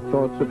 we'll hear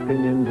thoughts,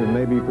 opinions, and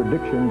maybe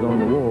predictions on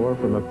the war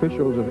from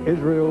officials of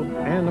Israel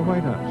and the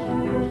White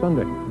House.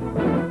 Sunday.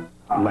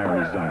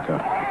 Larry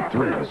Zonka,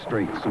 3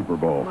 straight Super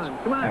Bowls.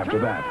 After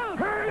that,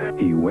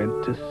 he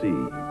went to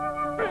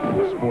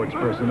sea. Sports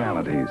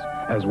personalities,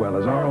 as well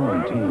as our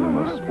own team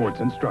of sports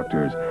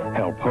instructors,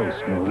 help host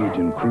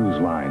Norwegian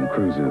Cruise Line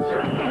cruises.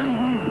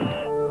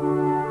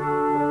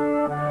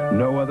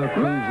 No other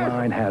cruise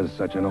line has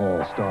such an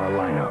all-star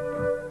lineup.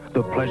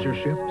 The pleasure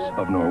ships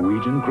of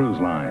Norwegian Cruise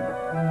Line.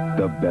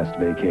 The best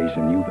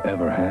vacation you've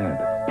ever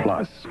had.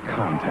 Plus,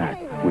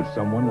 contact with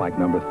someone like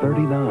number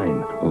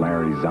 39,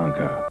 Larry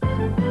Zonka.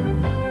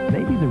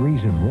 Maybe the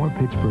reason more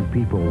Pittsburgh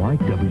people like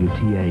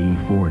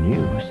WTAE 4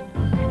 News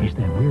is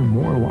that we're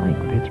more like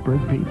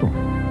Pittsburgh people.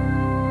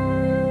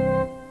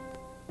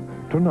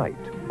 Tonight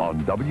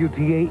on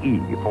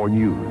WTAE 4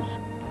 News.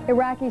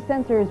 Iraqi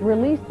censors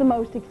released the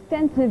most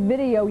extensive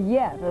video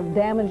yet of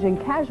damage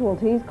and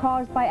casualties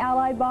caused by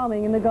Allied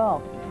bombing in the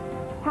Gulf.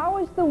 How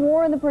is the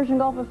war in the Persian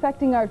Gulf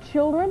affecting our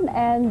children,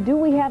 and do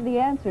we have the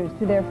answers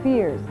to their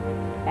fears?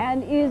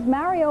 And is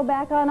Mario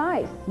back on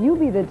ice? You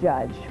be the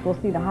judge.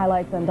 We'll see the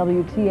highlights on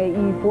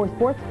WTAE 4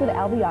 Sports with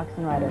Albie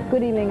Oxenrider.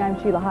 Good evening,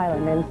 I'm Sheila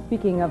Hyland, and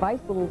speaking of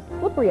ice, a little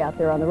slippery out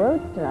there on the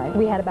roads tonight.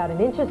 We had about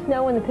an inch of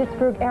snow in the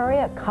Pittsburgh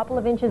area, a couple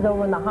of inches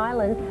over in the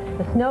Highlands.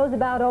 The snow's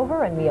about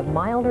over, and we have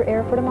milder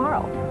air for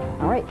tomorrow.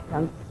 All right,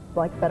 sounds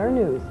like better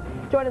news.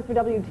 Join us for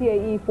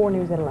WTAE 4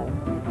 News at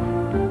 11.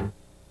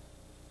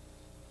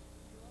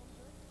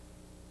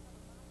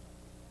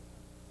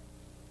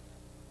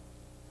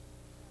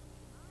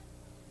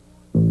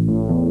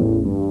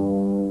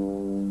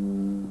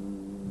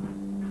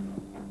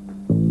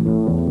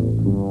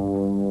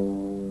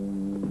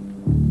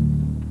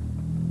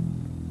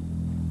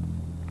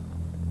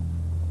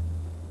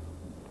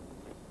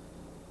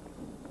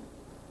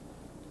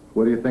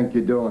 What do you think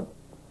you're doing?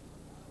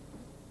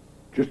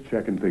 Just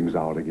checking things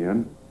out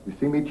again. You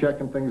see me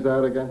checking things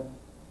out again?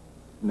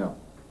 No.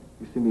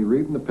 You see me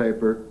reading the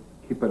paper,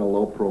 keeping a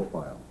low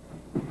profile.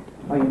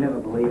 Oh, you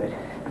never believe it.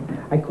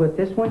 I caught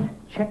this one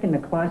checking the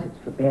closets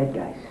for bad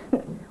guys.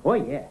 Oh,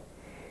 yeah.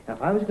 Now,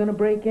 if I was going to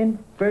break in,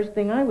 first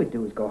thing I would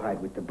do is go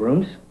hide with the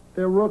brooms.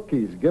 They're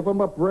rookies. Give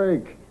them a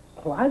break.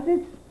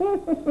 Closets?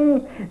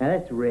 Now,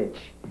 that's rich.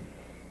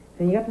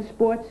 Then you got the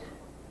sports?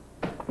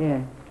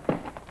 Yeah.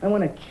 I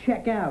want to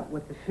check out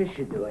what the fish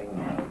are doing.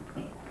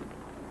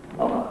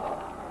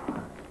 Oh.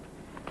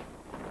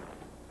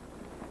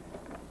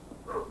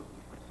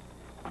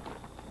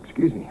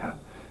 Excuse me.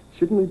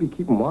 Shouldn't we be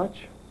keeping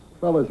watch?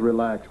 Fellas,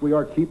 relax. We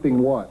are keeping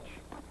watch.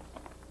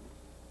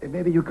 Hey,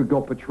 maybe you could go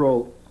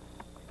patrol,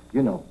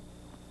 you know,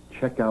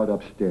 check out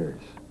upstairs.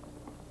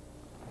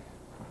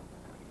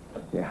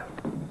 Yeah.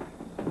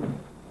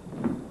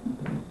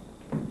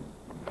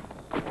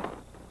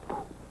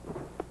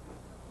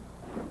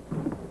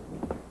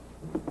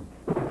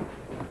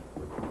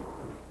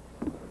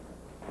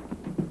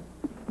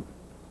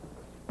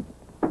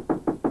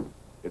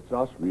 It's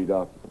us,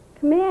 Rita.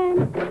 Come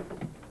in.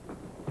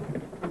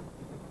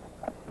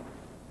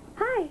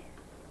 Hi.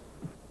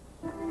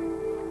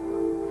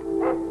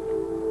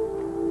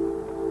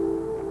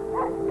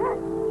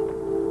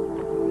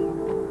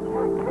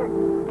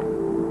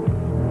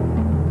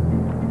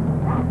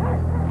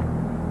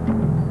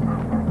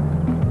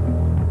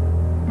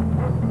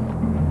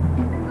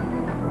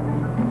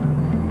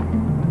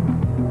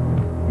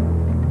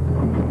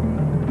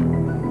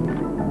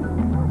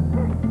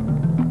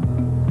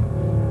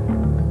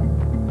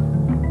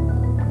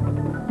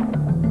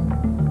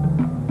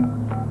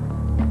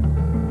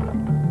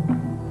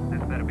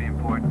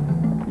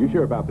 You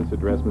sure about this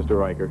address, Mr.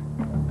 Riker?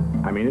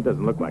 I mean, it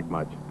doesn't look like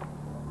much.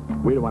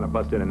 We don't want to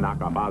bust in and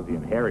knock off Ozzy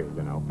and Harry,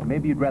 you know.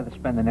 Maybe you'd rather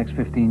spend the next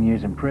 15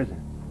 years in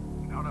prison.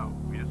 No.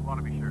 We just want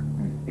to be sure.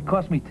 It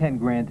cost me 10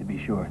 grand to be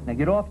sure. Now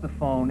get off the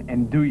phone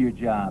and do your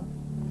job.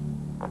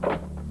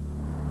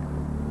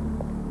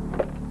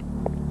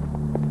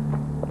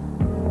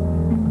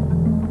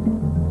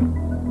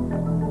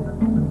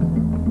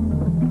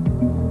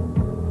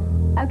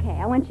 Okay,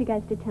 I want you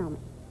guys to tell me.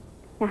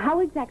 Now, how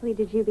exactly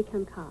did you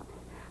become cops?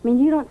 I mean,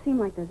 you don't seem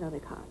like those other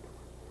cops.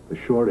 The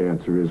short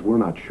answer is we're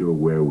not sure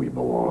where we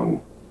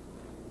belong.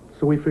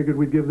 So we figured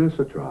we'd give this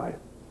a try.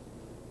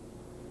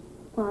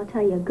 Well, I'll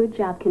tell you, a good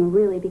job can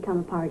really become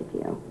a part of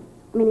you.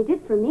 I mean, it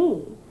did for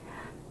me.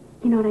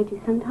 You know what I do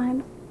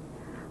sometimes?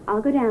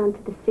 I'll go down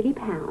to the city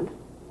pound,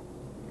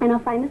 and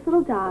I'll find this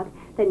little dog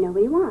that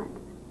nobody wants.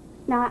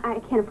 Now, I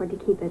can't afford to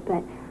keep it,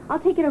 but I'll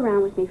take it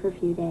around with me for a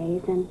few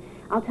days, and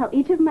I'll tell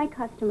each of my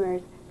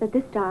customers that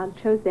this dog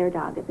chose their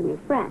dog as a new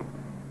friend.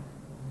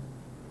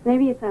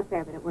 Maybe it's not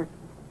fair, but it works.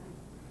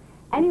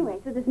 Anyway,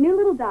 so this new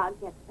little dog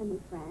gets a new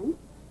friend,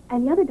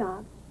 and the other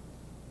dog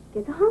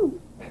gets a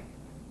home.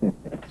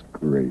 That's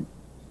great.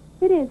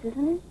 It is,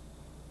 isn't it?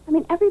 I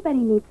mean, everybody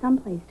needs some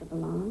place to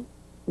belong.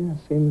 Yeah,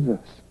 same as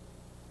us.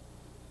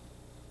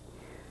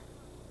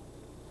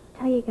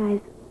 Tell you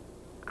guys,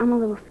 I'm a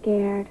little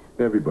scared.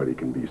 Everybody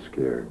can be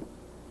scared.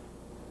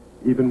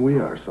 Even we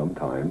are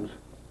sometimes.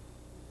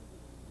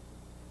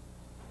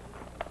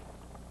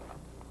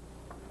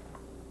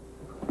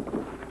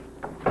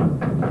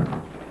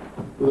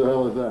 Who the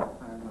hell is that?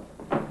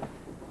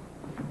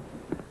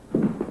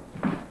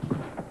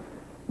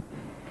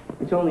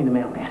 It's only the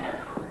mailman.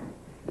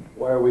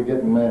 Why are we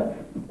getting mail?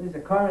 There's a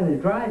car in the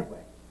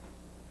driveway.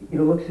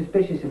 It'll look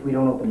suspicious if we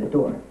don't open the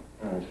door.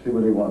 All right, see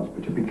what he wants,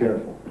 but you be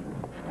careful.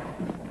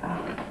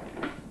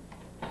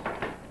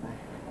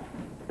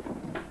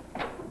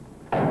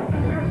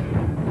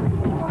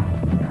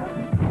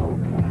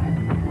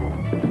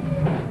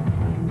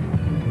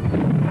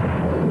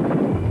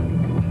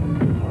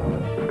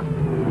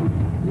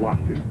 Lock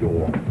this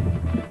door.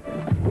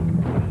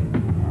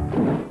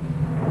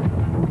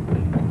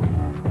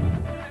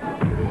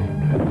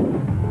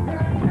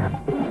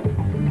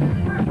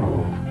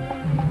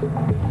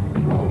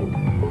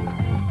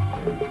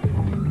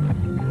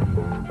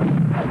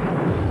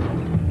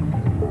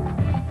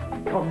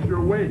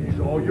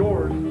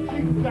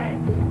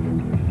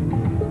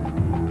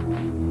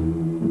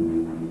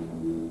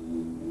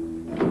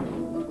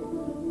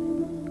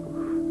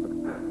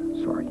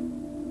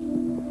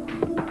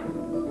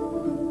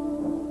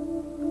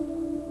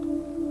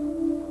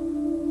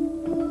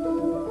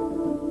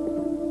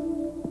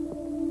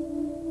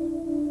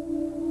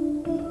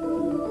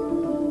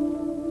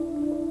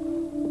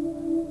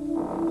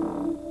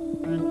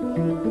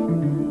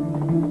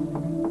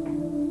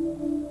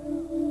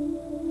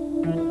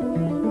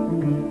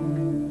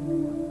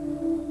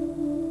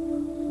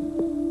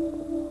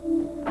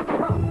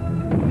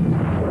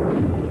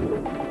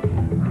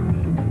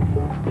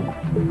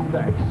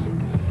 Thanks.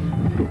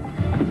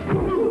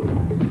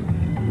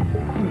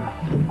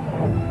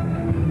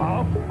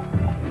 Up.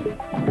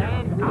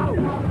 And out.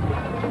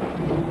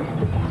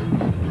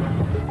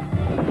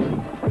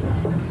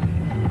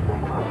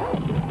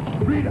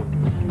 Rita.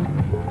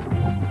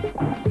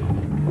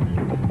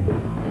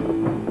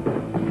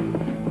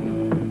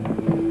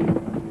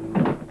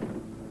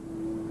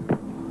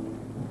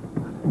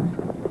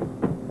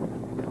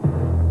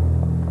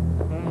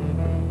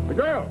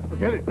 Miguel,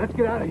 forget it. Let's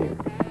get out of here.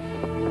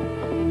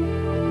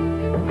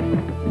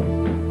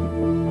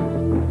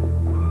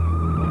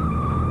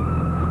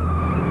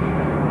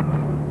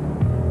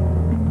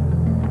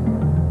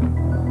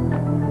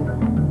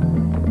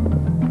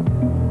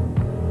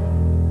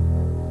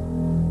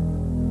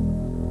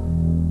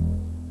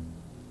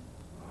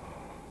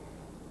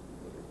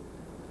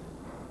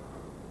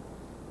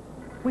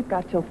 We've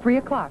got till 3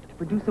 o'clock to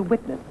produce a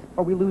witness,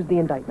 or we lose the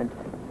indictment.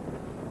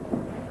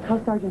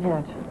 How's Sergeant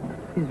Hatch?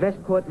 His vest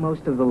caught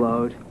most of the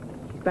load.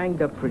 He's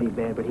banged up pretty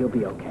bad, but he'll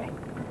be okay.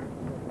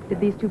 Did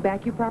these two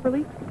back you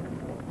properly?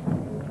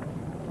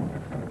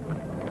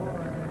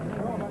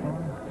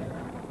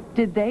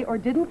 Did they or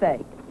didn't they?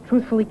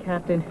 Truthfully,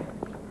 Captain,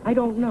 I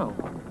don't know.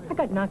 I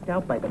got knocked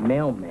out by the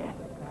mailman.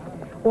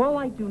 All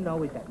I do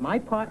know is that my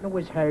partner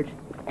was hurt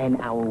and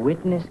our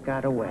witness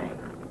got away.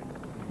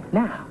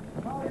 Now,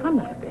 I'm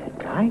not a bad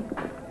guy.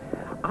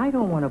 I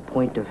don't want to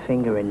point a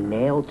finger and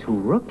nail two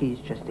rookies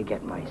just to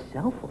get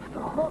myself off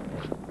the hook.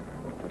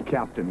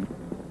 Captain,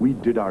 we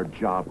did our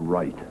job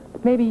right.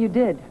 Maybe you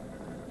did.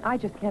 I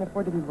just can't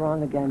afford to be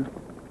wrong again.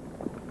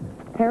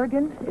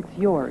 Harrigan, it's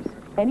yours.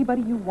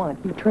 Anybody you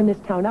want. You turn this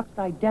town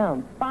upside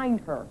down.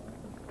 Find her.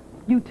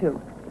 You two.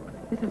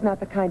 This is not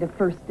the kind of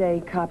first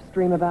day cops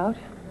dream about.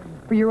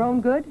 For your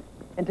own good,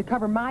 and to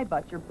cover my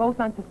butt, you're both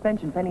on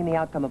suspension pending the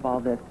outcome of all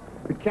this.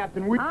 But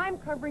Captain, I'm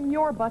covering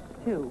your butts,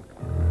 too.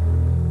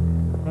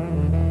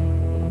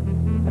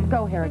 Let's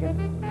go, Harrigan.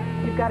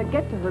 You've got to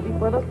get to her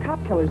before those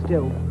cop killers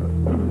do.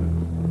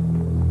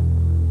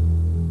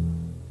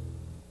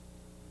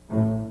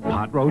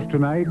 Pot roast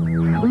tonight?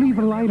 Leave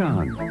a light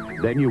on.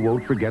 Then you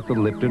won't forget the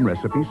Lipton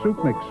recipe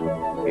soup mix.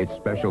 Its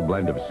special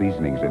blend of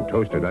seasonings and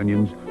toasted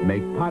onions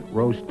make pot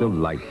roast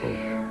delightful.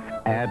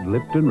 Add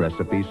Lipton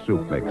recipe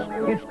soup mix.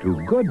 It's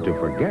too good to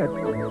forget.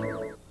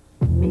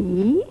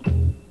 Me?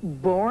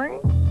 Boring?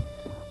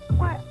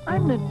 Why,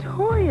 I'm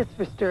notorious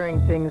for stirring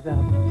things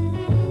up.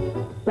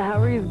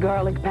 Lowry's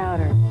garlic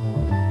powder.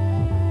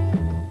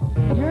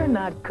 You're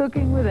not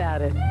cooking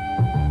without it.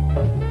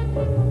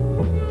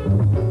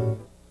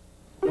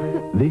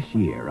 This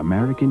year,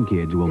 American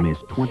kids will miss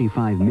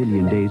 25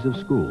 million days of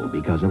school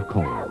because of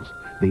colds.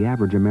 The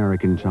average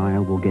American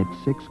child will get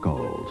 6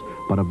 colds,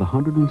 but of the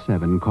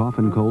 107 cough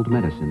and cold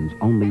medicines,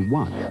 only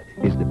one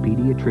is the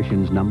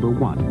pediatrician's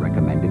 #1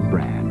 recommended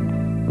brand.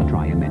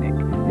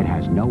 Triaminic. It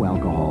has no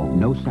alcohol,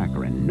 no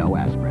saccharin, no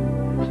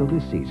aspirin. So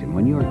this season,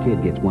 when your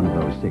kid gets one of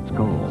those 6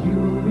 colds,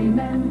 you'll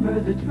remember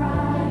the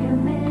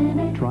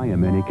Triaminic.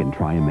 Triaminic and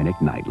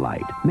Triaminic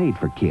Nightlight, made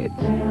for kids.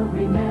 They'll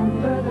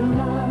remember the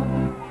love.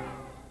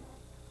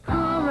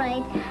 All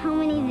right, how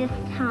many this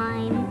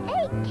time?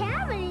 8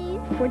 cavities.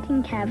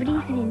 14 cavities?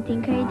 I didn't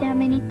think I had that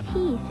many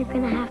teeth. You're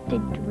gonna have to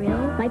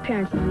drill? My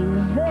parents will be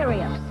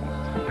very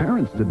upset.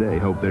 Parents today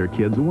hope their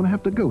kids won't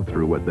have to go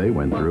through what they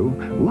went through.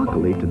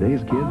 Luckily,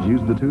 today's kids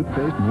use the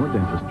toothpaste more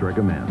dentists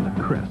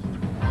recommend, Crest.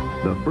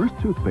 The first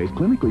toothpaste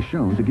clinically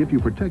shown to give you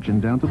protection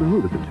down to the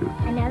root of the tooth.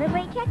 Another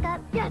great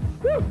checkup. Yes.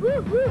 Woo,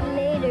 woo, woo.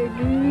 Later,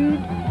 dude.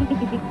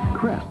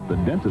 Crest, the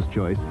dentist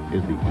choice,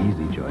 is the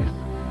easy choice.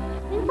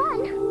 It's fun.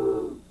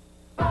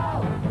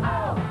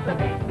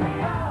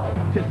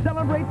 To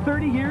celebrate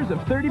 30 years of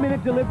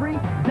 30-minute delivery,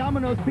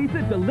 Domino's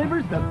Pizza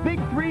delivers the Big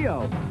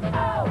 3-0.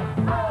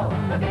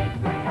 The Big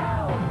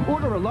 3-0.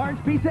 Order a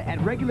large pizza at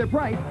regular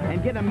price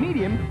and get a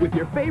medium with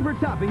your favorite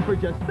topping for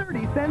just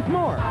 30 cents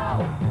more.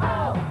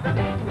 The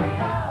Big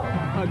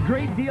 3-0. A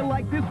great deal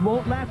like this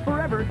won't last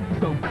forever,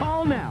 so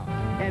call now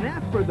and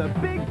ask for the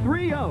Big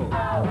 3-0.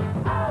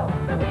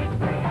 The Big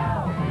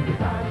 3-0. It's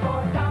time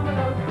for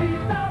Domino's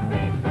Pizza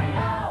Big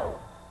 3-0.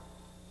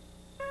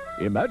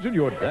 Imagine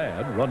your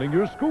dad running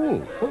your school.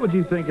 What would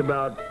you think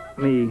about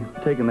me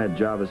taking that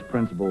job as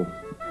principal?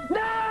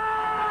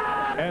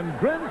 And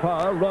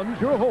Grandpa runs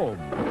your home.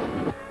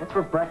 What's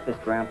for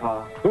breakfast,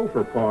 Grandpa?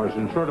 Gopher paws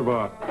in sort of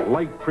a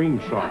light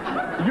cream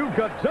sauce. You've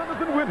got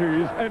Jonathan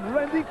Winters and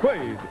Randy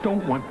Quaid.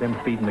 Don't want them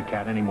feeding the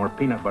cat any more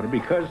peanut butter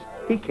because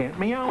he can't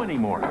meow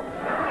anymore.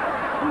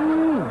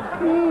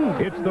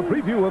 It's the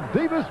preview of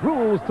Davis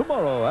Rules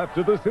tomorrow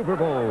after the Super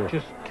Bowl.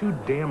 Just too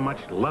damn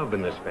much love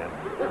in this family.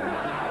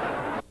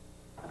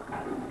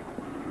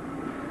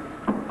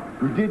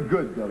 We did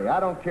good, Billy. I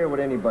don't care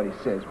what anybody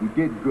says. We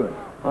did good.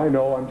 I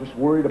know. I'm just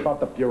worried about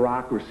the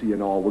bureaucracy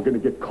and all. We're going to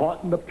get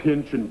caught in the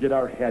pinch and get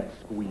our heads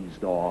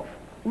squeezed off.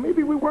 Well,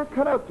 maybe we weren't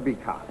cut out to be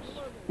cops.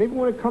 Maybe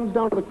when it comes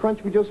down to the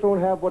crunch, we just don't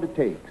have what it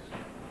takes.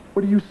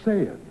 What are you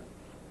saying?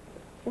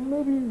 Well,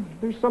 maybe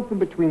there's something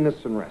between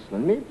this and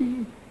wrestling.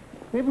 Maybe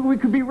we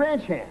could be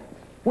ranch hands.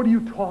 What are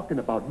you talking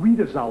about?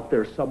 Rita's out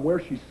there somewhere.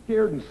 She's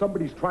scared and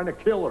somebody's trying to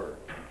kill her.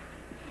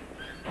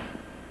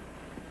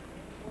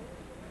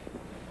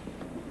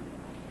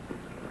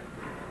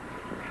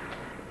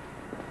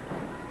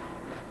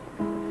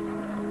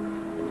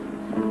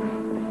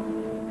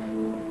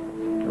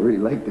 I really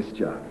like this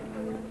job.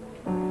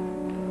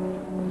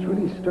 It's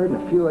really starting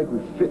to feel like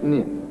we're fitting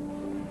in.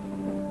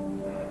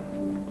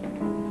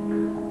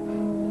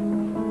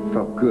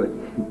 Felt good.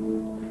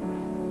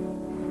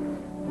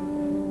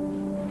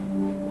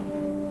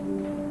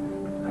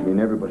 I mean,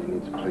 everybody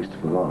needs a place to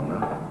belong,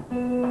 huh?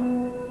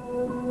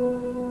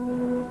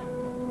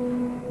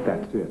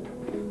 That's it.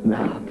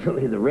 Nah,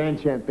 Billy, the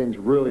ranch hand thing's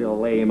really a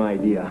lame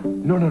idea.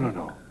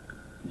 No.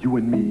 You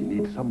and me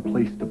need some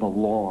place to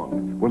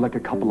belong. We're like a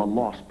couple of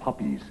lost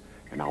puppies.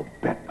 And I'll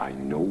bet I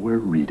know where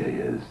Rita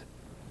is.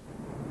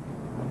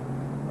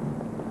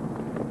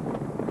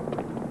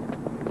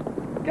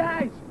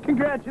 Guys,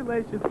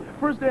 congratulations.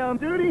 First day on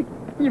duty,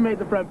 you made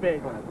the front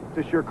page. Is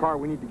this your car?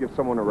 We need to give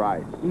someone a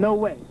ride. No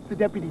way. It's the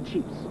deputy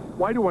chief's.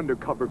 Why do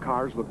undercover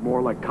cars look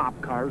more like cop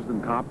cars than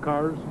cop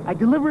cars? I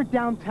deliver it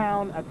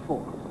downtown at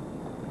 4.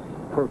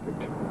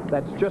 Perfect.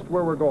 That's just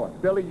where we're going.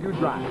 Billy, you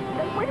drive.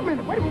 Hey, wait a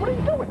minute. What are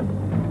you doing?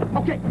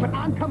 Okay, but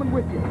I'm coming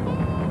with you.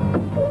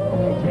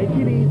 Okay, take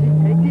it easy.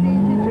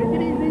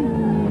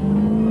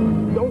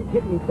 Don't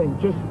hit anything.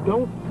 Just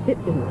don't hit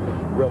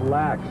anything.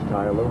 Relax,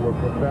 Tyler. We're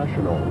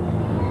professional.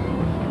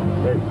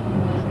 Hey,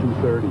 it's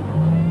 2:30.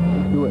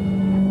 Let's do it.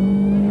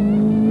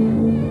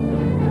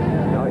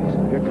 Nice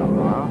pickup,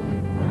 huh?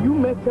 You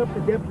mess up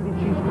the deputy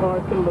chief's car,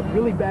 it's gonna look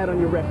really bad on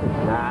your record.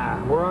 Nah,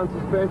 we're on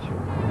suspension.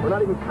 We're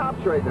not even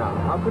cops right now.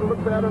 How could it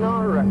look bad on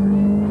our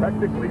record?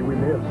 Technically, we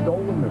may have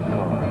stolen this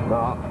car.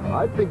 No,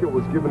 I think it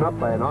was given up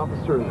by an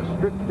officer in the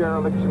strict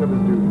dereliction of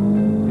his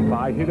duty. If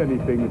I hit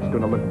anything, it's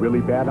going to look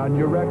really bad on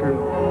your record.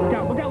 Look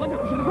out,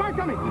 there's a car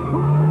coming!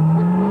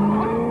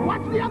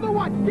 Watch the other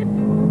one!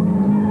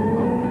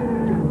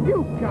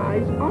 You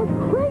guys are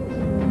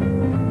crazy!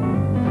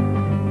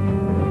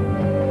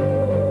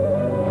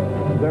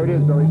 There it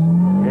is, Billy.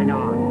 Hang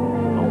on.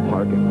 I'll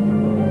park it.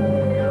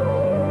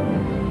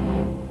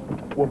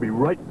 We'll be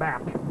right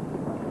back.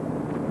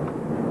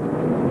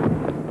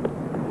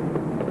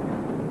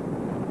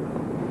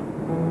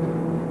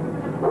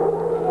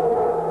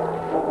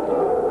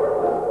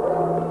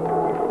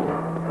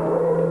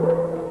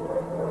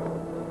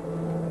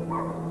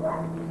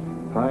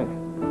 Hi.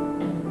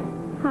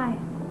 Hi.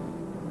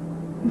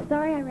 I'm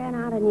sorry I ran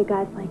out on you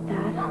guys like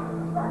that.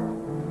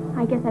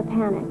 I guess I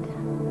panicked.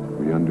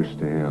 We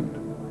understand.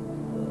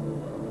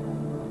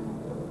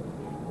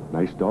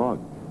 Nice dog.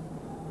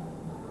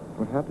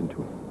 What happened to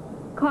him?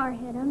 Car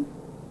hit him.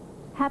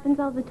 Happens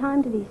all the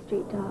time to these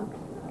street dogs.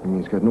 I mean,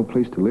 he's got no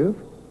place to live?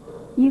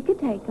 You could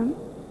take him.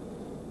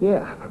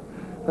 Yeah.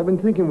 I've been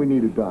thinking we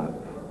need a dog.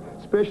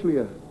 Especially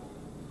a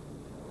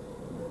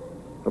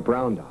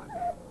brown dog.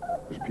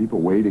 There's people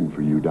waiting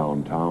for you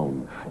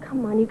downtown.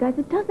 Come on, you guys,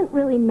 it doesn't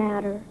really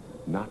matter.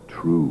 Not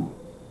true.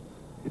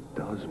 It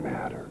does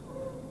matter.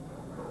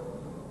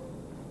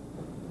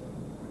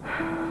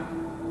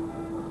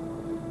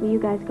 Will you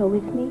guys go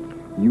with me?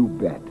 You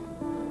bet.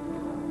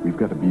 We've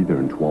got to be there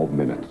in 12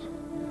 minutes.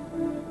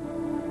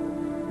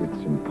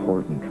 It's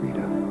important,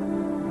 Rita.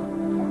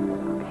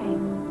 Okay.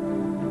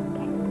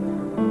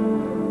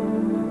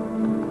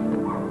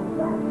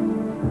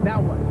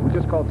 Now what? We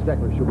just called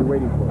Steckler. She'll be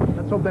waiting for us.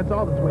 Let's hope that's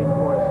all that's waiting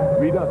for us.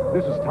 Rita,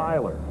 this is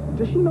Tyler.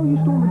 Does she know you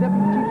stole the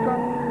deputy chief's car?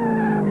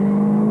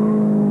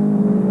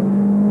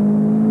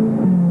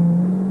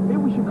 Maybe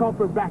we should call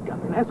for a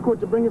backup, an escort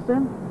to bring us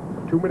in?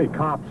 Too many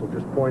cops will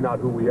just point out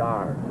who we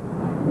are.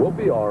 We'll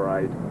be all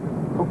right.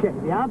 Okay,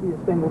 the obvious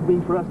thing will be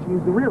for us to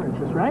use the rear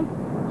entrance, right?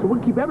 So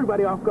we'll keep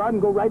everybody off guard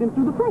and go right in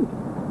through the front.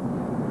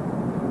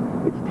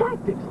 It's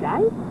tactics,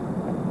 guys.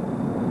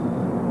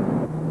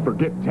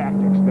 Forget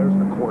tactics. There's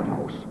the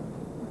courthouse.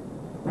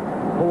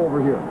 Pull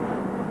over here.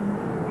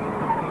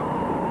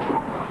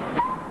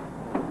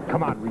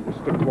 Come on, Rita.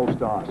 Stick close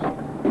to us.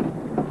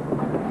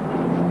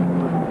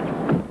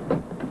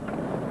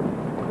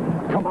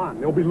 Come on.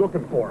 They'll be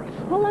looking for us.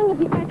 How long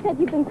have you guys said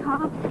you've been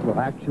cops? Well,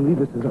 actually,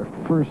 this is our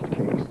first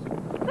case.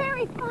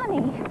 Very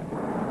funny.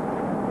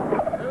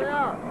 There they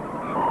are.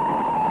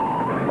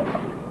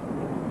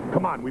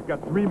 Come on. We've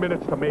got 3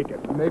 minutes to make it.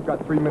 And they've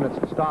got 3 minutes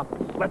to stop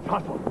us. Let's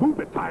hustle. Move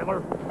it,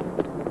 Tyler.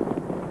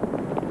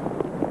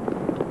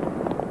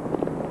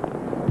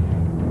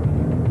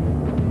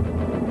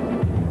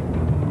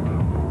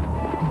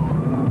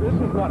 This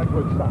is not a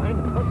good sign.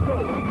 Let's go.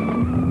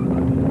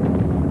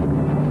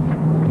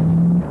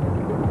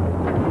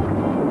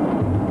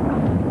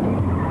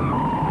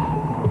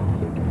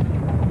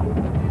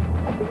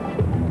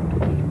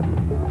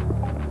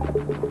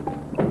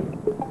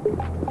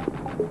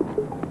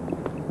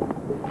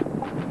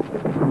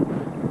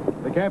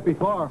 They can't be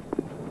far.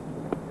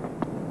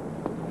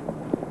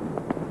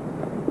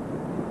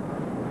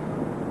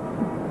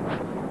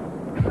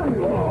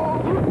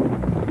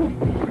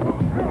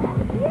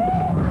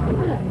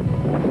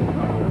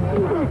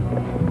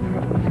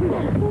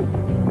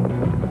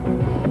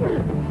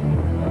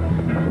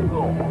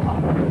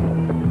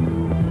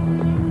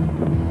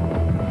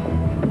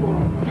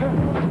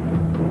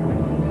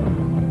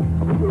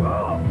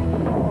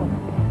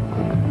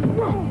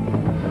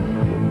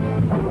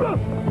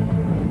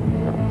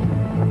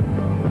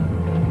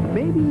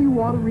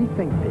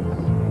 think this.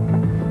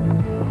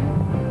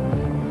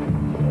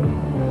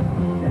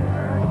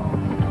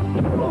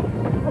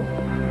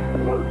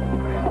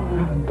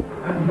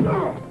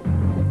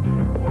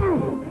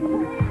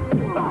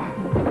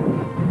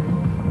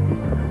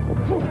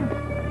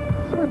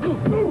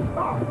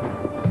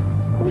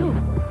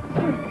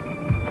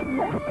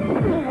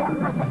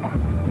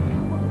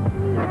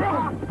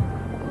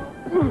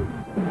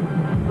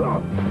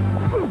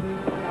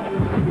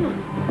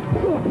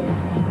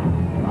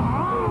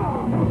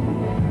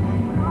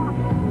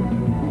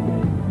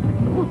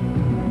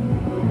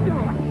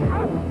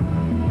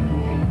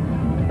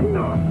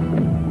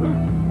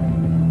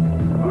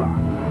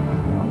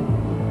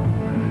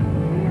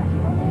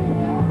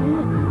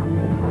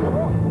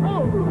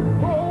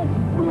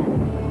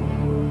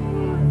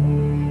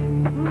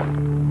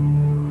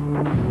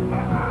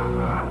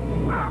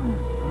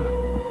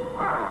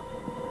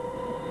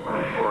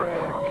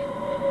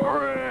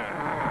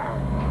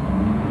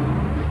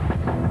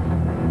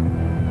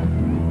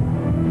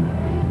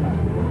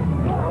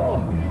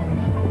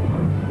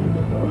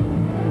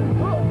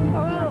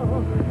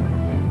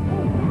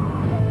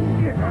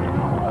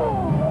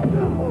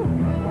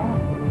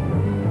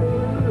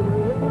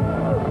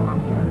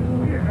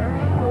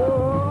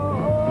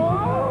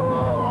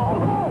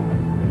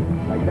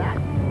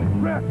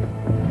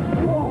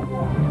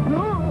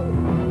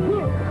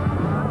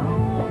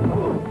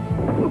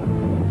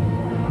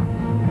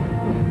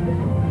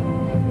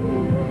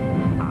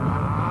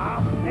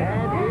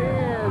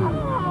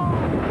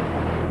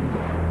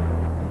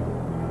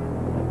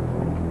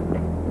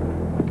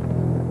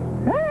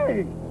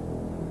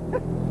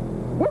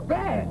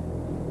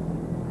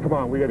 Come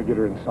on, we gotta get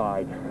her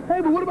inside.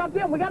 Hey, but what about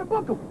them? We gotta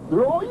book them.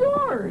 They're all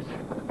yours.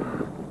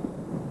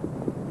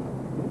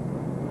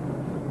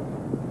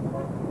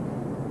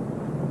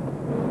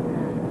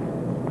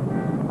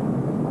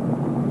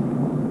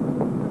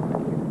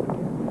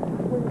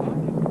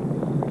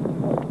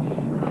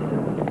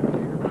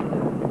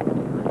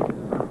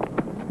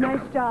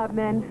 Nice job,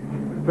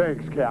 men.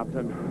 Thanks,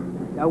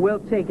 Captain. Now, we'll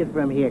take it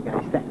from here,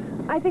 guys. Thanks.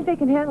 I think they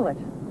can handle it.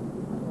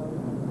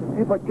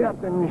 Hey, but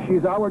Captain,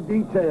 she's our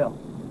detail.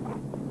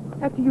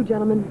 After you,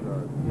 gentlemen.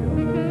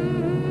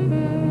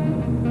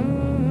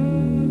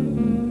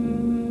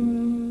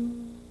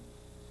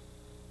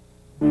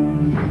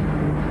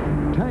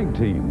 Tag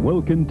Team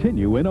will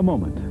continue in a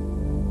moment.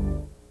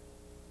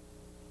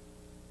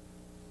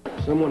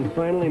 Someone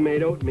finally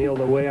made oatmeal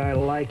the way I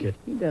like it.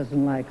 He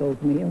doesn't like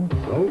oatmeal.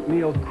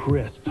 Oatmeal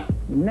crisp.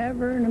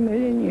 Never in a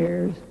million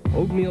years.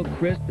 Oatmeal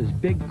crisp is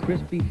big,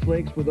 crispy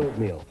flakes with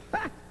oatmeal.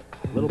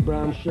 Little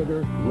brown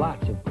sugar,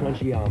 lots of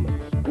crunchy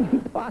almonds.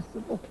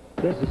 Impossible.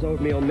 This is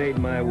oatmeal made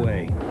my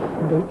way.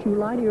 Don't you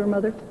lie to your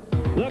mother.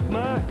 Look,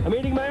 Ma, I'm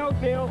eating my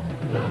oatmeal.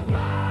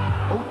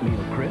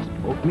 Oatmeal crisp,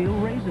 oatmeal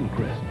raisin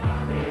crisp.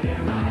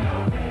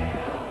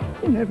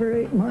 You never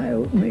ate my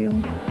oatmeal.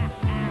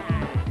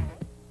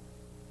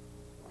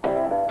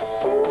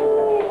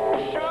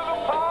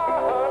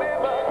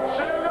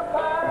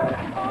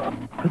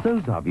 For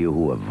those of you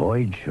who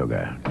avoid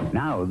sugar,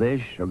 now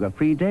there's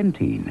sugar-free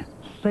Dentine.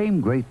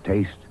 Same great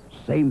taste,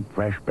 same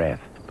fresh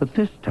breath, but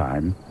this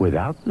time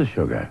without the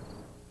sugar.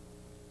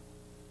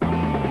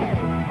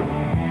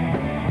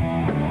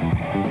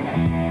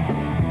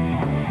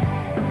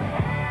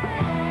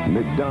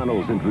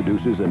 McDonald's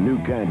introduces a new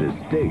kind of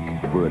steak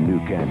for a new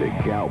kind of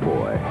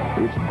cowboy.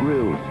 It's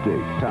grilled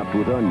steak topped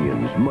with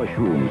onions,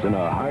 mushrooms, and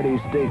a hearty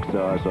steak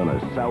sauce on a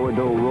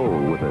sourdough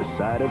roll with a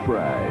side of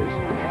fries.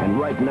 And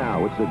right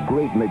now, it's a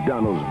great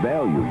McDonald's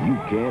value you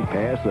can't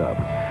pass up.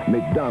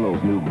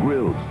 McDonald's new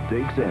grilled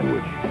steak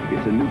sandwich.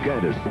 It's a new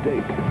kind of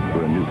steak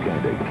for a new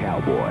kind of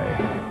cowboy.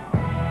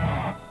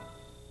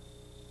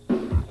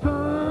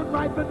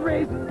 Sun-ripened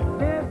raisins,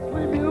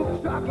 Nestle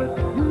milk chocolate.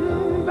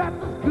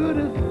 That's as good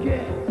as it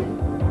gets.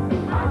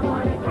 I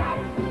want to catch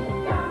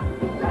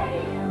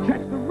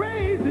the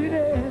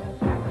raisiness.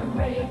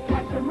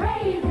 Catch the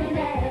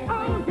raisiness.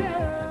 Oh,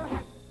 yeah.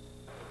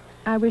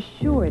 I was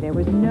sure there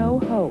was no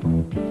hope.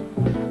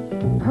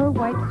 Her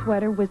white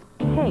sweater was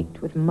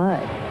caked with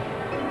mud.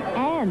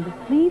 And the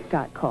sleeve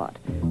got caught.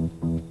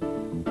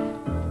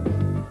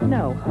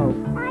 No hope.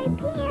 My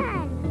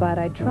pen. But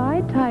I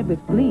tried Tide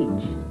with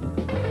bleach.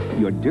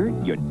 Your dirt,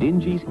 your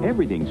dingies,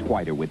 everything's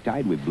whiter with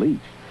Tide with bleach.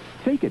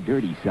 Take a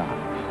dirty sock.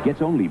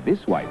 Gets only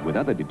this white with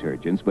other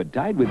detergents, but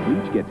Tide with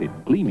bleach gets it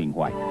gleaming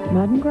white.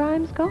 Mud and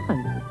grime's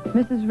gone.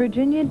 Mrs.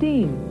 Virginia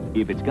Dean.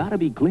 If it's gotta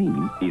be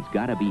clean, it's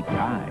gotta be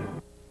Tide.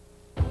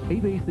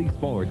 ABC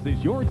Sports is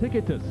your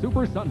ticket to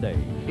Super Sunday.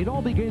 It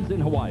all begins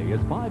in Hawaii as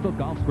 5 of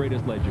golf's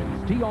greatest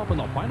legends tee off in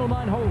the final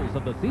 9 holes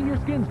of the Senior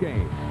Skins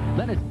game.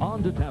 Then it's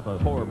on to Tampa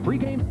for a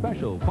pregame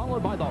special,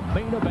 followed by the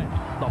main event.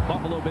 The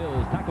Buffalo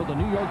Bills tackle the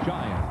New York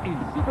Giants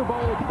in Super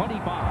Bowl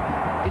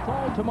 25. It's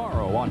all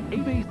tomorrow on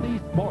ABC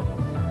Sports.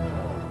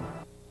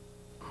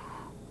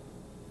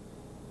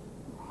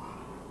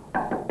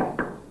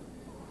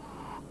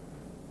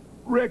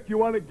 Rick, you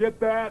want to get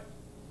that?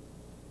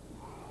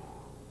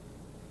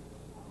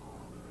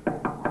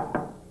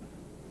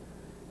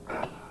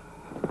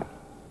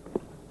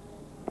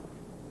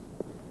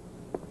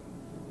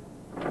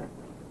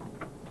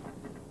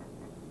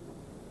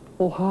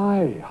 Oh,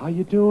 hi. How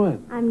you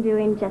doing? I'm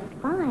doing just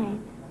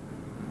fine.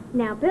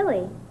 Now,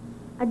 Billy,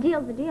 a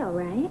deal's a deal,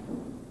 right?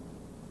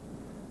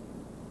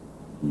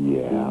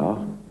 Yeah.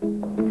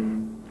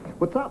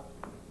 What's up?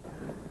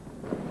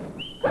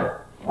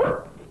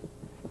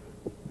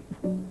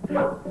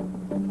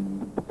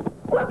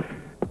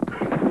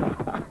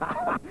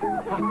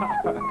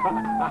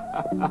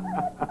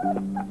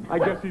 I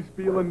guess he's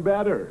feeling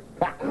better.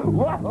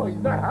 Whoa, he's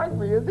not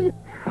hungry, is he?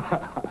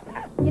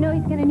 You know,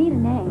 he's gonna need a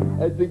name.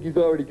 I think he's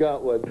already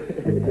got one.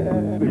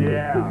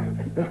 Yeah.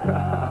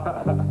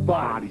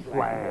 Body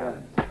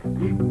slam.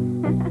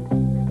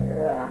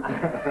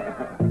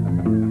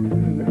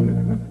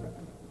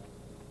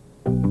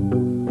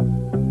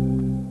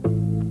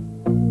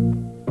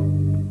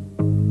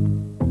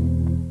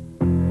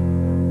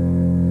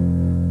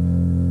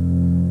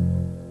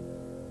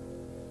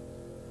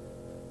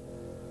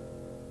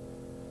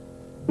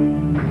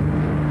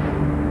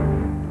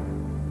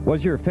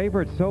 Was your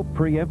favorite soap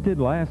preempted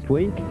last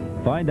week?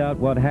 Find out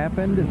what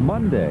happened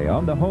Monday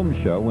on The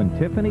Home Show when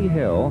Tiffany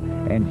Hill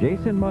and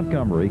Jason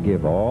Montgomery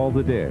give all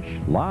the dish,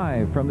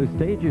 live from the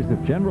stages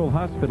of General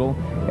Hospital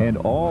and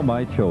All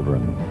My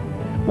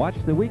Children. Watch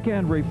the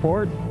Weekend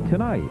Report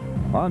tonight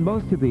on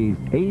most of these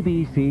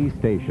ABC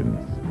stations.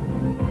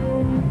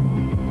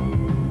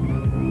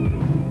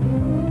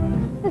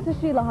 This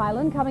is Sheila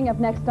Hyland. Coming up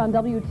next on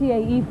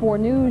WTAE4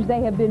 News,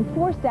 they have been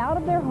forced out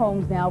of their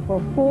homes now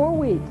for 4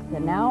 weeks.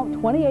 And now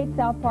 28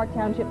 South Park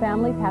Township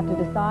families have to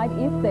decide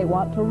if they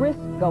want to risk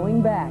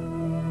going back.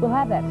 We'll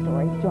have that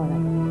story.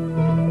 Join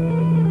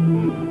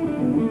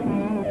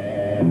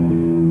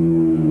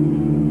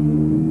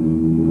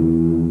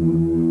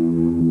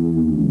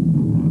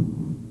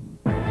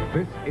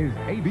This is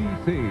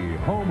ABC,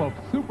 home of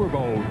Super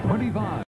Bowl 25.